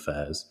state of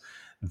affairs,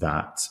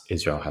 that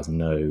Israel has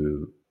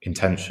no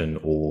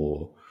intention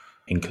or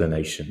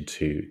inclination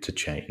to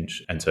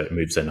change. And so it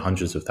moves in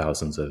hundreds of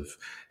thousands of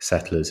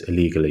settlers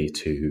illegally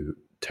to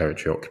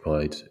territory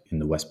occupied in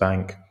the West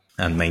Bank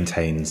and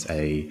maintains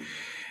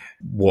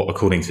what,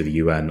 according to the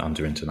UN,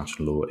 under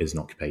international law, is an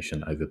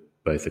occupation over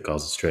both the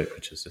Gaza Strip,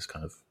 which is this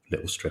kind of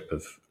little strip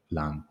of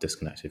land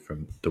disconnected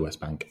from the West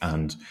Bank,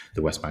 and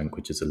the West Bank,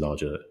 which is a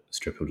larger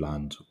strip of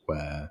land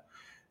where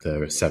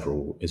there are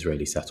several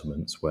Israeli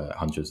settlements where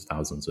hundreds of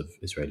thousands of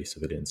Israeli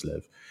civilians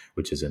live,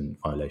 which is in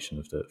violation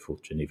of the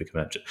Fourth Geneva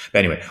Convention. But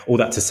anyway, all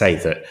that to say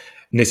that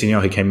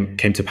Netanyahu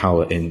came to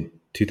power in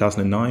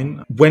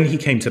 2009. When he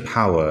came to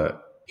power,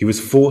 he was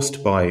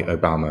forced by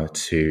Obama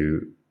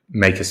to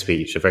make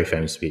a very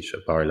famous speech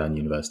at Bar-Ilan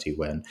University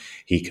when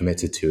he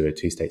committed to a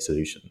two-state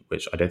solution,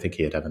 which I don't think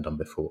he had ever done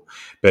before.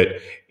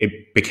 But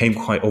it became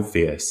quite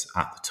obvious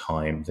at the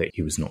time that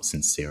he was not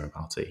sincere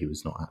about it. He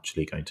was not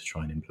actually going to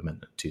try and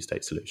implement a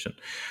two-state solution,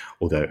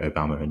 although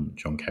Obama and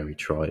John Kerry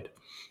tried.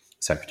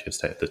 Secretary of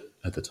State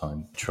at the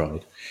time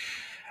tried.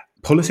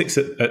 Politics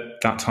at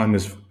that time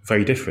was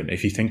very different.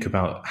 If you think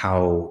about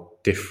how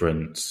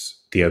different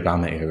the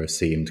Obama era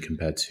seemed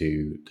compared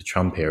to the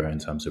Trump era in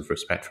terms of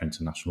respect for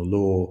international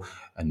law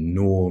and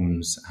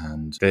norms,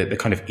 and the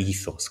kind of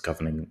ethos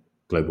governing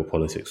global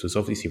politics was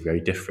obviously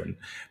very different.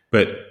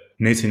 But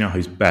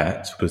Netanyahu's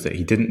bet was that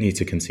he didn't need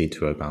to concede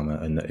to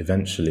Obama, and that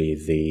eventually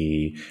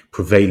the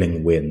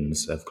prevailing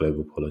winds of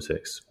global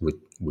politics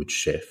would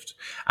shift.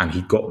 And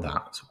he got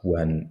that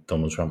when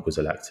Donald Trump was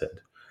elected.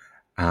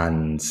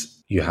 And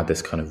you had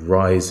this kind of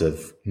rise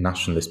of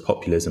nationalist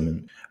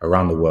populism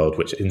around the world,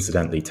 which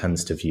incidentally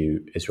tends to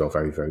view Israel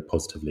very, very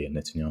positively, and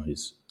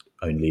Netanyahu's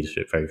own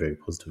leadership very, very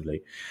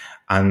positively.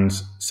 And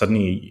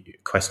suddenly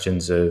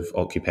questions of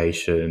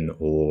occupation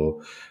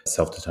or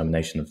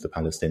self-determination of the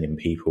Palestinian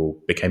people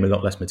became a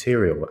lot less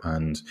material.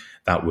 And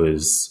that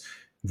was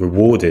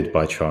rewarded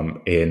by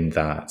Trump in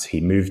that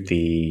he moved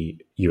the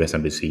US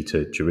embassy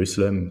to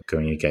Jerusalem,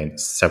 going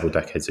against several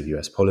decades of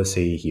US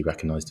policy. He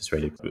recognized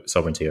Israeli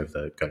sovereignty over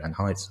the Golan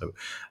Heights, so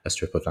a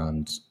strip of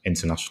land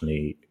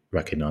internationally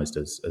recognized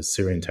as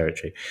Syrian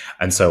territory,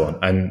 and so on.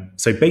 And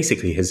so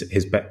basically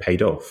his bet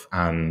paid off.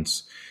 And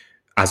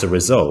as a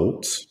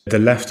result, the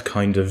left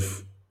kind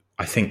of,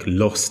 I think,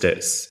 lost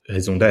its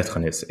raison d'être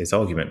and its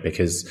argument,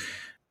 because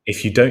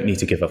if you don't need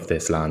to give up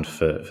this land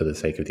for the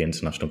sake of the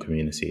international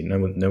community,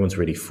 no one's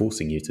really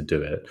forcing you to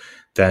do it,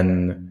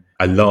 then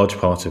a large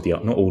part of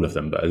not all of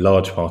them, but a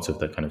large part of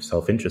the kind of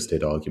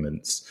self-interested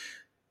arguments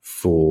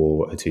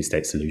for a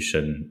two-state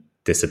solution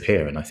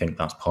disappear. And I think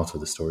that's part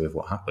of the story of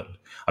what happened.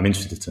 I'm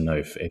interested to know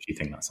if you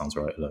think that sounds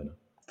right, Ilona.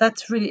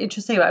 That's really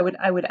interesting. I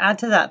would add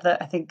to that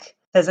I think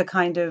there's a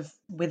kind of,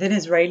 within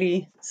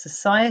Israeli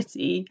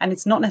society, and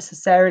it's not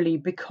necessarily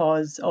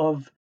because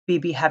of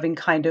Bibi having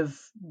kind of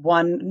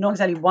not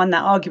exactly won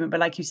that argument, but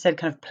like you said,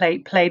 kind of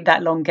played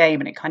that long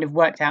game, and it kind of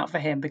worked out for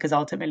him, because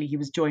ultimately he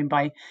was joined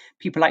by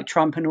people like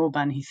Trump and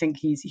Orban who think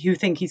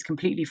he's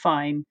completely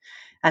fine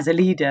as a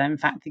leader. In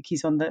fact, think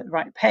he's on the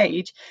right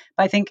page.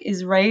 But I think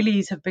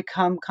Israelis have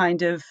become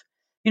kind of,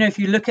 if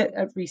you look at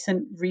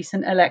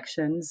recent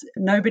elections,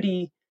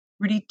 nobody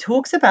really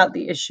talks about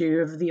the issue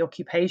of the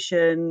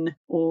occupation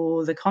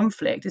or the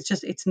conflict.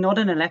 It's not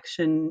an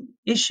election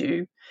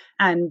issue.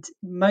 And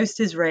most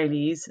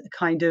Israelis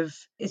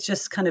it's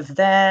just kind of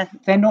they're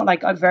not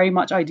like very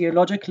much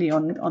ideologically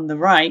on the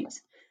right,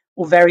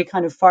 or very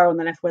kind of far on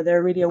the left where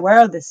they're really aware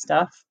of this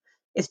stuff.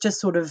 It's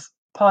just sort of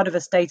part of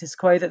a status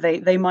quo that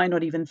they might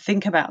not even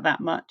think about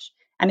that much.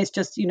 And it's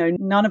just,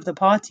 none of the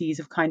parties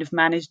have kind of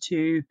managed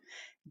to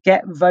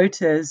get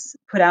voters,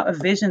 put out a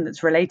vision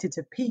that's related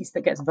to peace,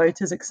 that gets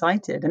voters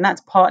excited. And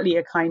that's partly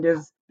a kind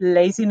of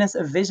laziness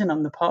of vision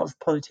on the part of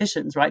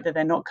politicians, right? That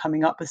they're not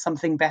coming up with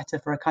something better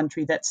for a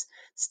country that's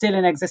still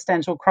in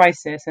existential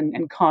crisis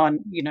and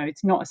can't,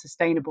 it's not a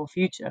sustainable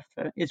future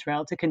for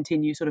Israel to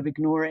continue sort of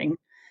ignoring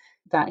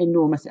that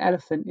enormous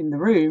elephant in the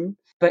room.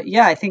 But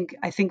yeah, I think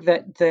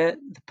that the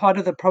part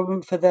of the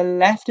problem for the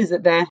left is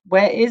that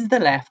where is the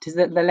left? Is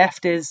that the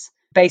left is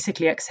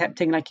basically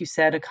accepting, like you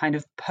said, a kind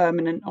of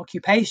permanent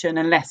occupation,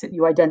 unless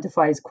you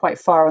identify as quite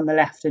far on the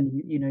left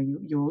and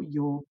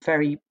you're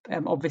very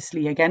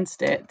obviously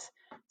against it.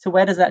 So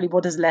what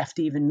does left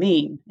even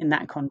mean in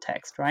that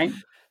context, right?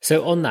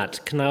 So on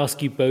that, can I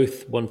ask you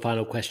both one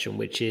final question,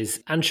 which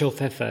is Anshel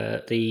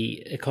Pfeffer,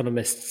 the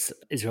Economist's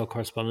Israel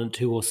correspondent,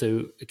 who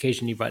also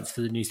occasionally writes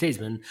for the New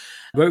Statesman,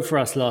 wrote for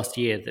us last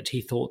year that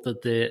he thought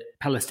that the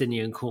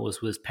Palestinian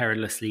cause was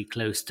perilously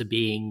close to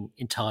being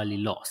entirely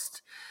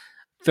lost.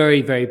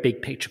 Very, very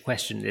big picture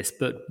question this,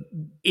 but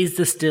is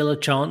there still a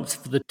chance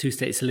for the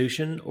two-state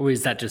solution, or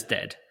is that just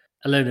dead?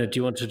 Ilona, do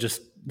you want to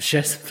just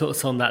share some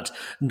thoughts on that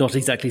not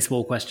exactly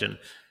small question?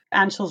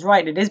 Anshel's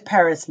right. It is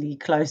perilously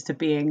close to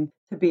being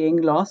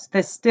lost.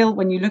 There's still,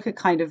 when you look at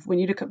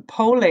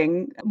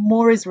polling,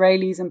 more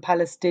Israelis and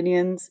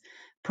Palestinians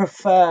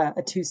prefer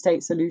a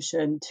two-state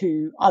solution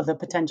to other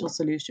potential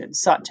solutions,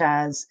 such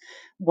as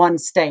one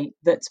state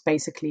that's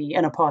basically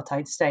an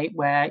apartheid state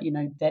where,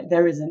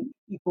 there isn't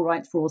equal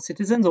rights for all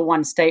citizens, or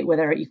one state where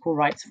there are equal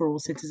rights for all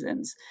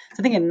citizens. So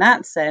I think in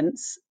that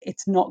sense,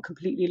 it's not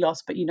completely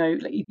lost. But, you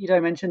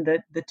mentioned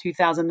the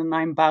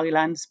 2009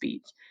 Bar-Ilan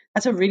speech.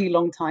 That's a really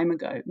long time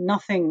ago.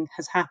 Nothing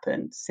has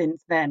happened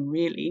since then,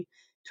 really,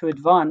 to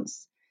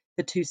advance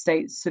the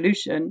two-state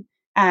solution.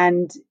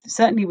 And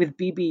certainly with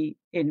Bibi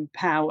in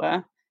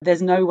power,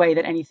 there's no way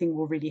that anything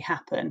will really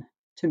happen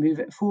to move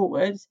it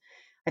forward.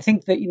 I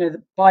think that,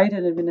 the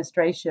Biden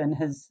administration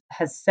has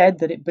said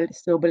that it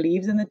still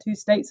believes in the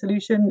two-state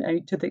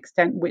solution, to the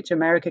extent which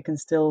America can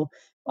still,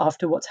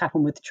 after what's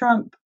happened with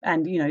Trump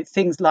and,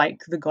 things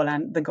like the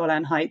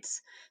Golan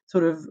Heights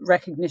sort of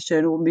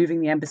recognition, or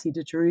moving the embassy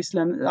to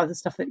Jerusalem, other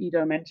stuff that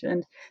Ido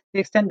mentioned, the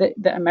extent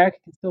that America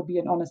can still be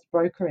an honest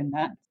broker in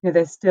that,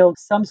 there's still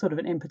some sort of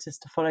an impetus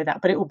to follow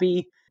that. But it will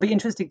be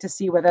interesting to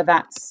see whether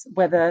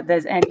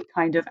there's any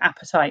kind of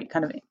appetite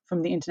kind of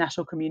from the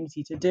international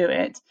community to do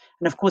it.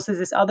 And of course, there's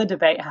this other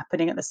debate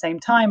happening at the same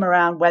time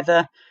around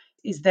whether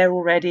there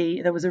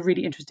was a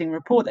really interesting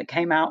report that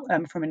came out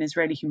from an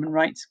Israeli human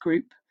rights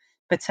group,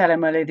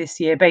 B'Tselem, earlier this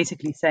year,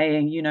 basically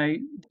saying,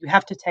 you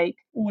have to take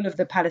all of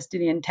the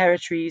Palestinian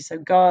territories, so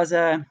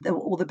Gaza,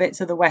 all the bits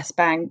of the West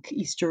Bank,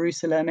 East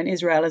Jerusalem, and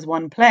Israel as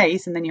one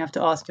place, and then you have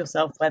to ask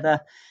yourself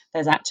whether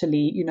there's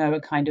actually, a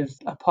kind of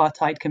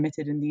apartheid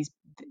committed in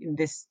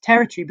this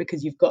territory,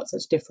 because you've got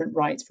such different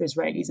rights for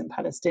Israelis and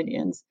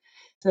Palestinians.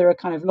 So there are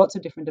kind of lots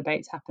of different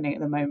debates happening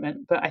at the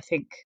moment. But I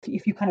think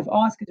if you kind of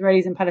ask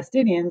Israelis and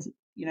Palestinians,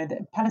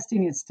 the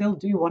Palestinians still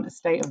do want a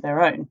state of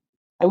their own.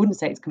 I wouldn't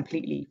say it's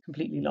completely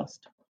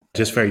lost.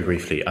 Just very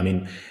briefly, I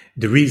mean,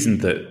 the reason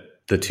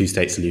that the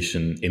two-state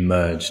solution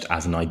emerged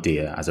as an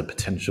idea, as a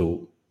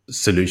potential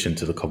solution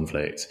to the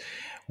conflict,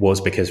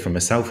 was because from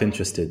a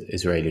self-interested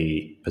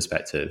Israeli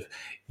perspective,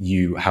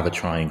 you have a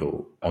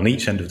triangle. On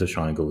each end of the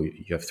triangle,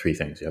 you have three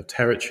things. You have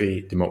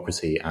territory,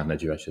 democracy, and a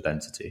Jewish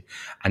identity.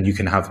 And you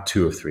can have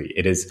two of three.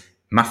 It is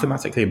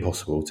mathematically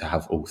impossible to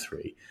have all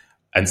three.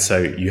 And so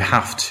you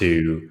have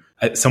to,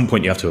 at some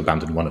point, you have to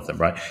abandon one of them,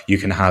 right? You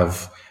can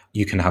have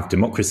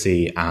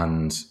democracy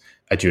and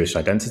a Jewish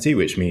identity,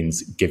 which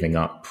means giving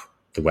up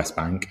the West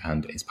Bank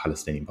and its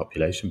Palestinian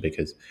population,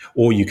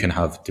 or you can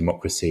have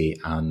democracy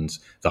and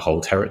the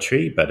whole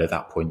territory, but at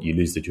that point you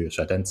lose the Jewish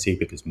identity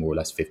because more or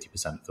less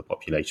 50% of the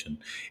population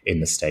in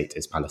the state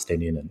is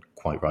Palestinian, and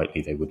quite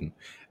rightly they wouldn't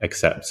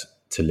accept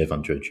to live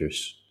under a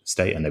Jewish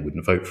state and they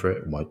wouldn't vote for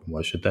it.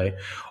 Why should they?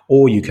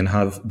 Or you can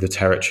have the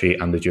territory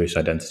and the Jewish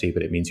identity,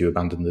 but it means you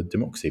abandon the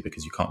democracy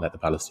because you can't let the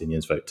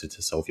Palestinians vote to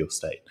dissolve your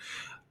state.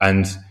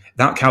 And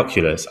that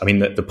calculus, I mean,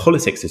 the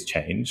politics has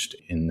changed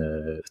in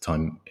the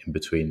time in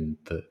between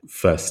the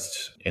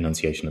first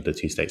enunciation of the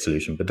two-state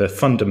solution, but the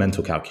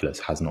fundamental calculus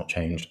has not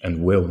changed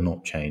and will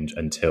not change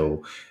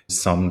until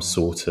some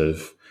sort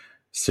of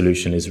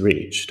solution is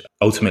reached.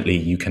 Ultimately,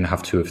 you can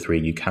have two of three,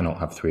 you cannot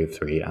have three of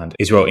three. And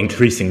Israel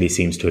increasingly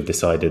seems to have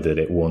decided that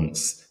it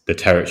wants the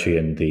territory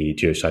and the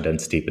Jewish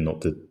identity, but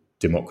not the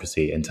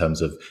democracy in terms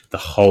of the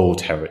whole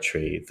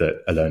territory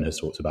that Alona has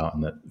talked about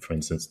and that, for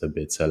instance, the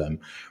B'Tselem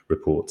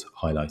report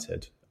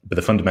highlighted. But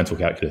the fundamental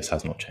calculus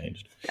has not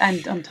changed.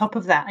 And on top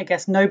of that, I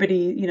guess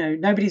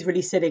nobody's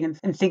really sitting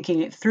and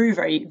thinking it through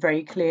very,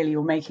 very clearly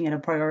or making it a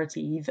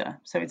priority either.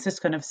 So it's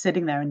just kind of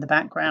sitting there in the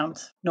background,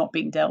 not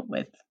being dealt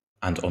with.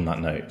 And on that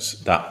note,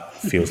 that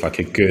feels like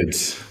a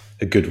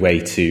good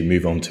way to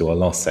move on to our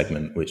last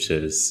segment, which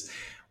is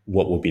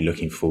what we'll be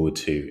looking forward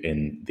to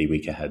in the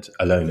week ahead.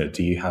 Alona,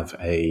 do you have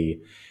a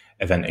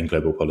event in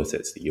global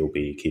politics that you'll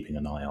be keeping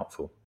an eye out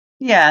for?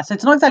 Yeah, so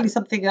it's not exactly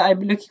something that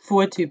I'm looking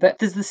forward to, but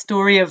there's the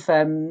story of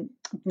Nazanin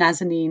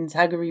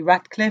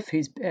Zaghari-Ratcliffe,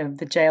 who's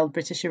the jailed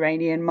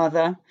British-Iranian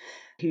mother,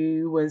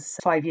 who was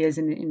 5 years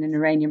in an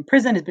Iranian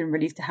prison, has been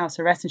released to house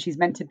arrest, and she's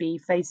meant to be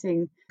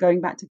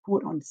going back to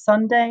court on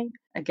Sunday.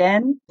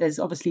 Again, there's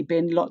obviously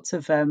been lots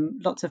of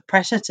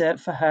pressure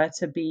for her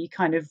to be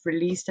kind of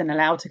released and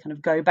allowed to kind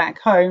of go back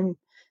home.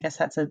 I guess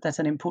that's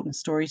an important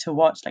story to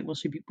watch. Like,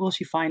 will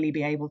she finally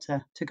be able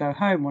to go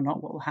home or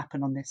not? What will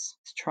happen on this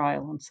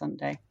trial on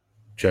Sunday?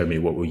 Jeremy,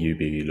 what will you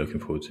be looking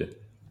forward to?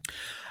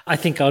 I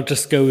think I'll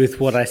just go with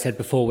what I said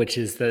before, which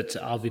is that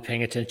I'll be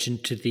paying attention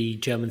to the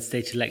German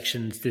state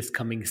elections this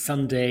coming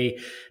Sunday,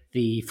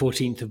 the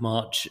 14th of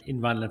March in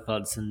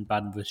Rhineland-Pfalz and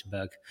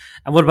Baden-Württemberg.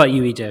 And what about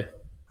you, Ido?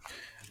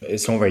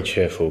 It's not very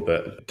cheerful,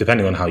 but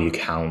depending on how you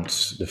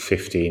count, the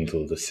 15th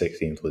or the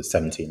 16th or the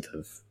 17th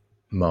of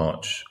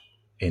March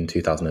in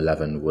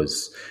 2011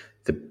 was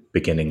the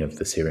beginning of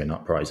the Syrian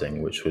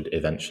uprising, which would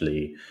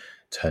eventually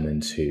turn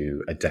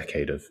into a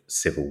decade of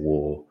civil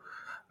war.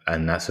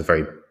 And that's a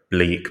very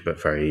bleak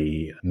but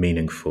very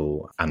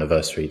meaningful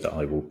anniversary that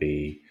I will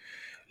be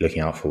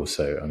looking out for.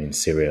 So, I mean,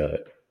 Syria,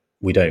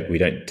 we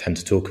don't tend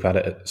to talk about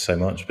it so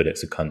much, but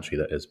it's a country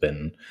that has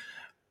been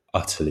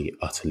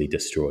utterly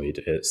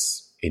destroyed.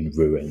 It's in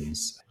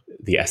ruins.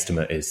 The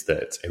estimate is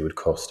that it would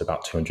cost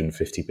about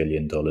 $250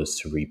 billion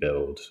to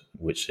rebuild,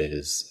 which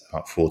is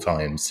about 4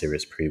 times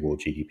Syria's pre-war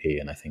GDP,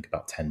 and I think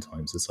about 10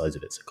 times the size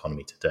of its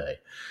economy today.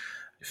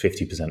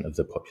 50% of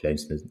the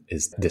population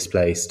is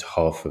displaced,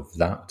 half of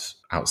that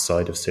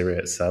outside of Syria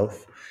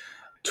itself.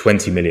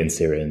 20 million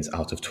Syrians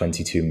out of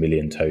 22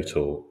 million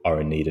total are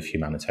in need of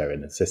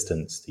humanitarian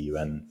assistance, the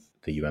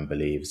UN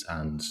believes,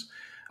 and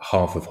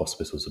half of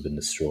hospitals have been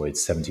destroyed.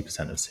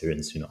 70% of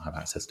Syrians do not have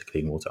access to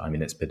clean water. I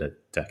mean, it's been a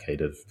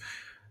decade of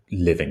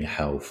living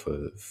hell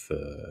for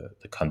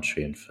the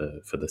country and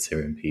for the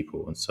Syrian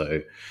people. And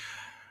so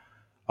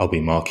I'll be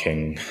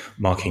marking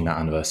that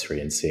anniversary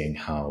and seeing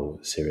how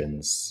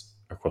Syrians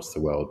across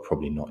the world,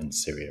 probably not in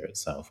Syria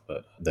itself,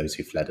 but those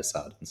who fled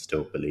Assad and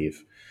still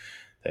believe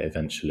that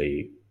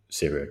eventually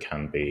Syria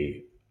can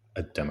be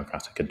a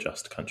democratic and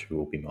just country,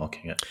 will be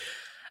marking it.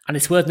 And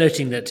it's worth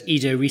noting that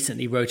Ido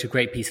recently wrote a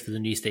great piece for the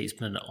New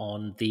Statesman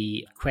on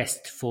the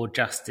quest for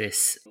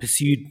justice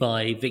pursued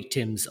by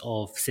victims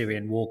of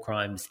Syrian war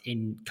crimes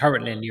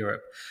currently in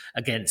Europe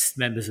against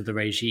members of the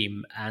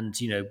regime. And,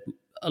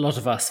 a lot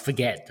of us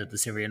forget that the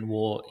Syrian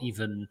war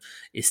even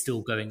is still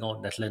going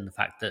on, let alone the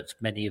fact that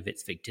many of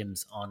its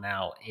victims are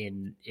now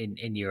in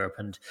Europe.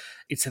 And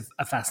it's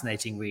a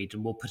fascinating read,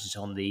 and we'll put it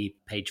on the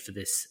page for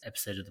this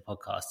episode of the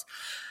podcast.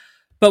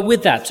 But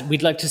with that,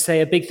 we'd like to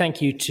say a big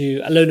thank you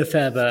to Alona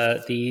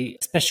Ferber, the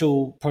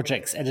special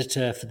projects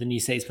editor for the New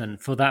Statesman,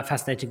 for that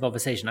fascinating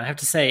conversation. I have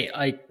to say,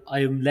 I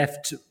am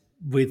left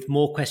with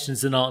more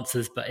questions than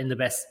answers, but in the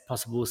best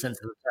possible sense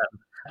of the term.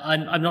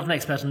 I'm not an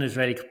expert on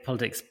Israeli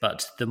politics,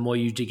 but the more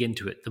you dig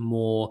into it, the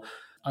more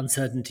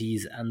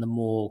uncertainties and the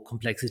more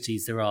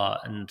complexities there are.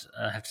 And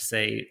I have to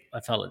say, I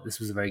felt like this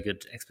was a very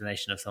good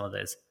explanation of some of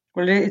those.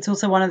 Well, it's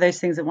also one of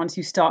those things that once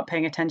you start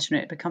paying attention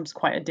to it, it becomes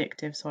quite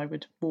addictive. So I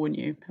would warn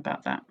you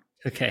about that.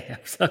 Okay,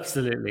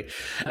 absolutely.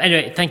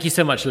 Anyway, thank you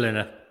so much,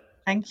 Alona.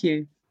 Thank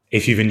you.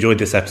 If you've enjoyed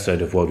this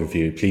episode of World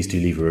Review, please do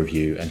leave a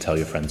review and tell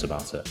your friends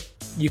about it.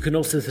 You can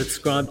also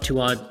subscribe to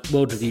our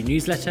World Review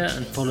newsletter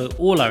and follow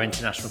all our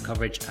international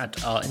coverage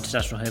at our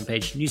international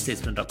homepage,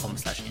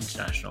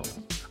 newstatesman.com/international.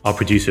 Our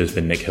producer has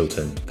been Nick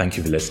Hilton. Thank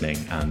you for listening,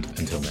 and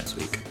until next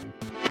week.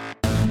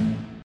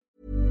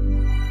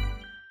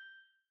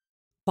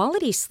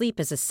 Quality sleep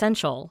is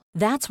essential.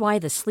 That's why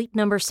the Sleep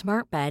Number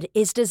Smart Bed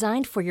is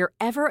designed for your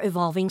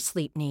ever-evolving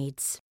sleep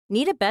needs.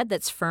 Need a bed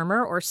that's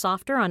firmer or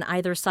softer on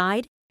either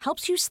side?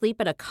 Helps you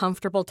sleep at a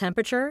comfortable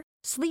temperature?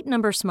 Sleep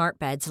Number Smart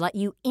Beds let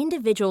you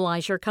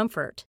individualize your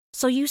comfort,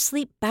 so you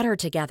sleep better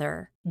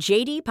together.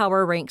 J.D.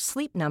 Power ranks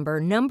Sleep Number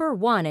number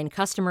 1 in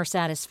customer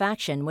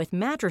satisfaction with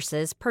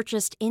mattresses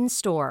purchased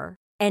in-store.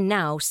 And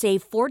now,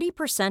 save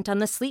 40% on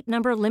the Sleep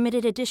Number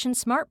Limited Edition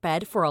Smart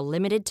Bed for a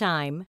limited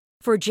time.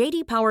 For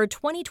J.D. Power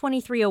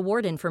 2023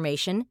 award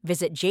information,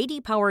 visit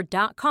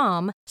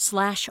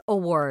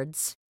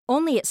jdpower.com/awards.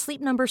 Only at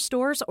Sleep Number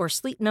stores or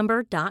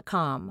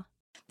sleepnumber.com.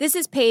 This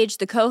is Paige,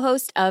 the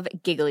co-host of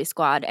Giggly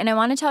Squad, and I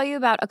want to tell you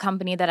about a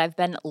company that I've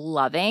been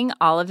loving,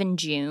 Olive &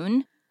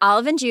 June.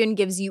 Olive & June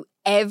gives you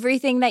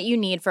everything that you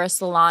need for a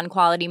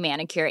salon-quality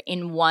manicure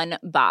in one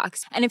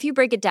box. And if you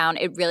break it down,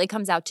 it really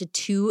comes out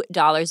to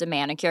 $2 a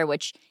manicure,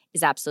 which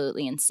is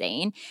absolutely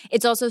insane.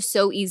 It's also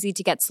so easy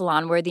to get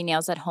salon-worthy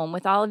nails at home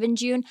with Olive &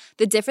 June.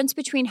 The difference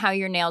between how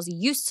your nails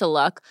used to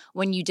look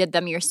when you did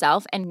them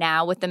yourself and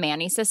now with the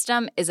Mani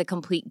system is a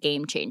complete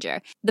game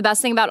changer. The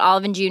best thing about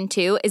Olive & June,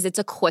 too, is it's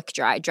a quick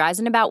dry. Dries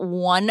in about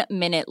 1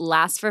 minute,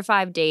 lasts for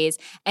 5 days,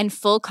 and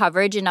full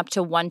coverage in up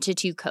to 1 to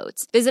 2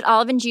 coats. Visit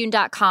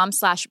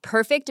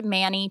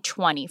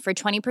oliveandjune.com/perfectmani20 for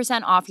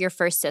 20% off your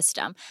first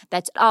system.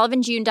 That's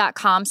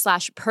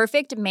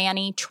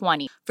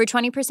oliveandjune.com/perfectmani20 for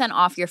 20%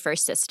 off your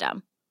first system.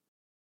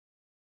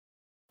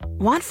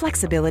 Want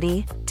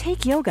flexibility?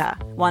 Take yoga.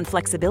 Want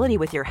flexibility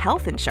with your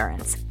health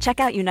insurance?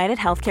 Check out United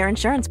Healthcare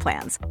Insurance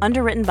Plans.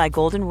 Underwritten by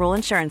Golden Rule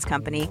Insurance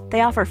Company,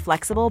 they offer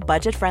flexible,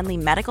 budget-friendly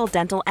medical,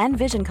 dental, and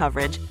vision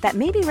coverage that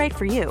may be right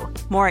for you.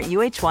 More at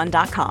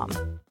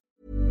uh1.com.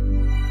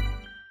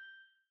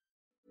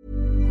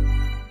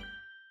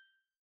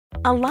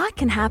 A lot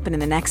can happen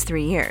in the next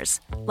 3 years.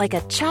 Like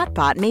a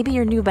chatbot may be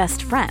your new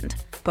best friend.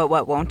 But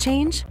what won't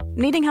change?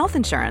 Needing health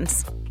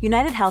insurance.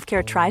 United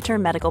Healthcare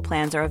Tri-Term Medical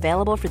Plans are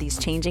available for these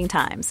changing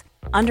times.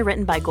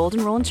 Underwritten by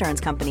Golden Rule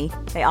Insurance Company,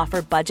 they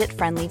offer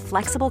budget-friendly,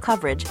 flexible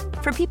coverage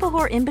for people who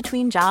are in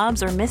between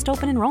jobs or missed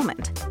open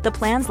enrollment. The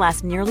plans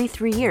last nearly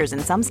 3 years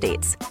in some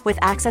states, with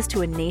access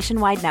to a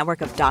nationwide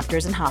network of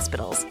doctors and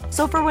hospitals.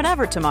 So for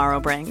whatever tomorrow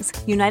brings,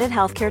 United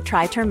Healthcare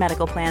Tri-Term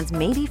Medical Plans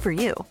may be for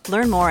you.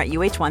 Learn more at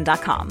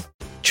uh1.com.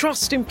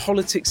 Trust in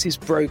politics is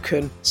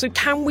broken, so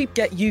can we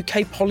get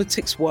UK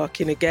politics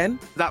working again?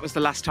 That was the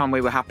last time we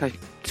were happy.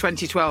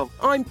 2012.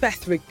 I'm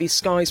Beth Rigby,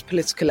 Sky's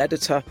political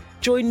editor.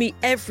 Join me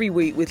every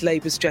week with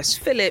Labour's Jess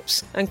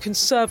Phillips and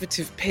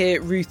Conservative peer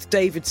Ruth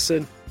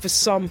Davidson for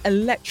some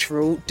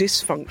electoral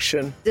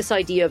dysfunction. This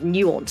idea of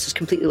nuance has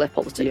completely left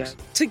politics.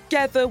 Yeah.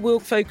 Together we'll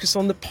focus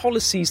on the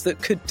policies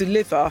that could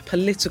deliver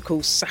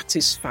political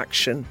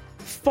satisfaction.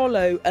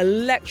 Follow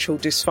Electoral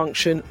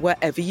Dysfunction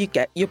wherever you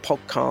get your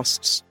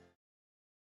podcasts.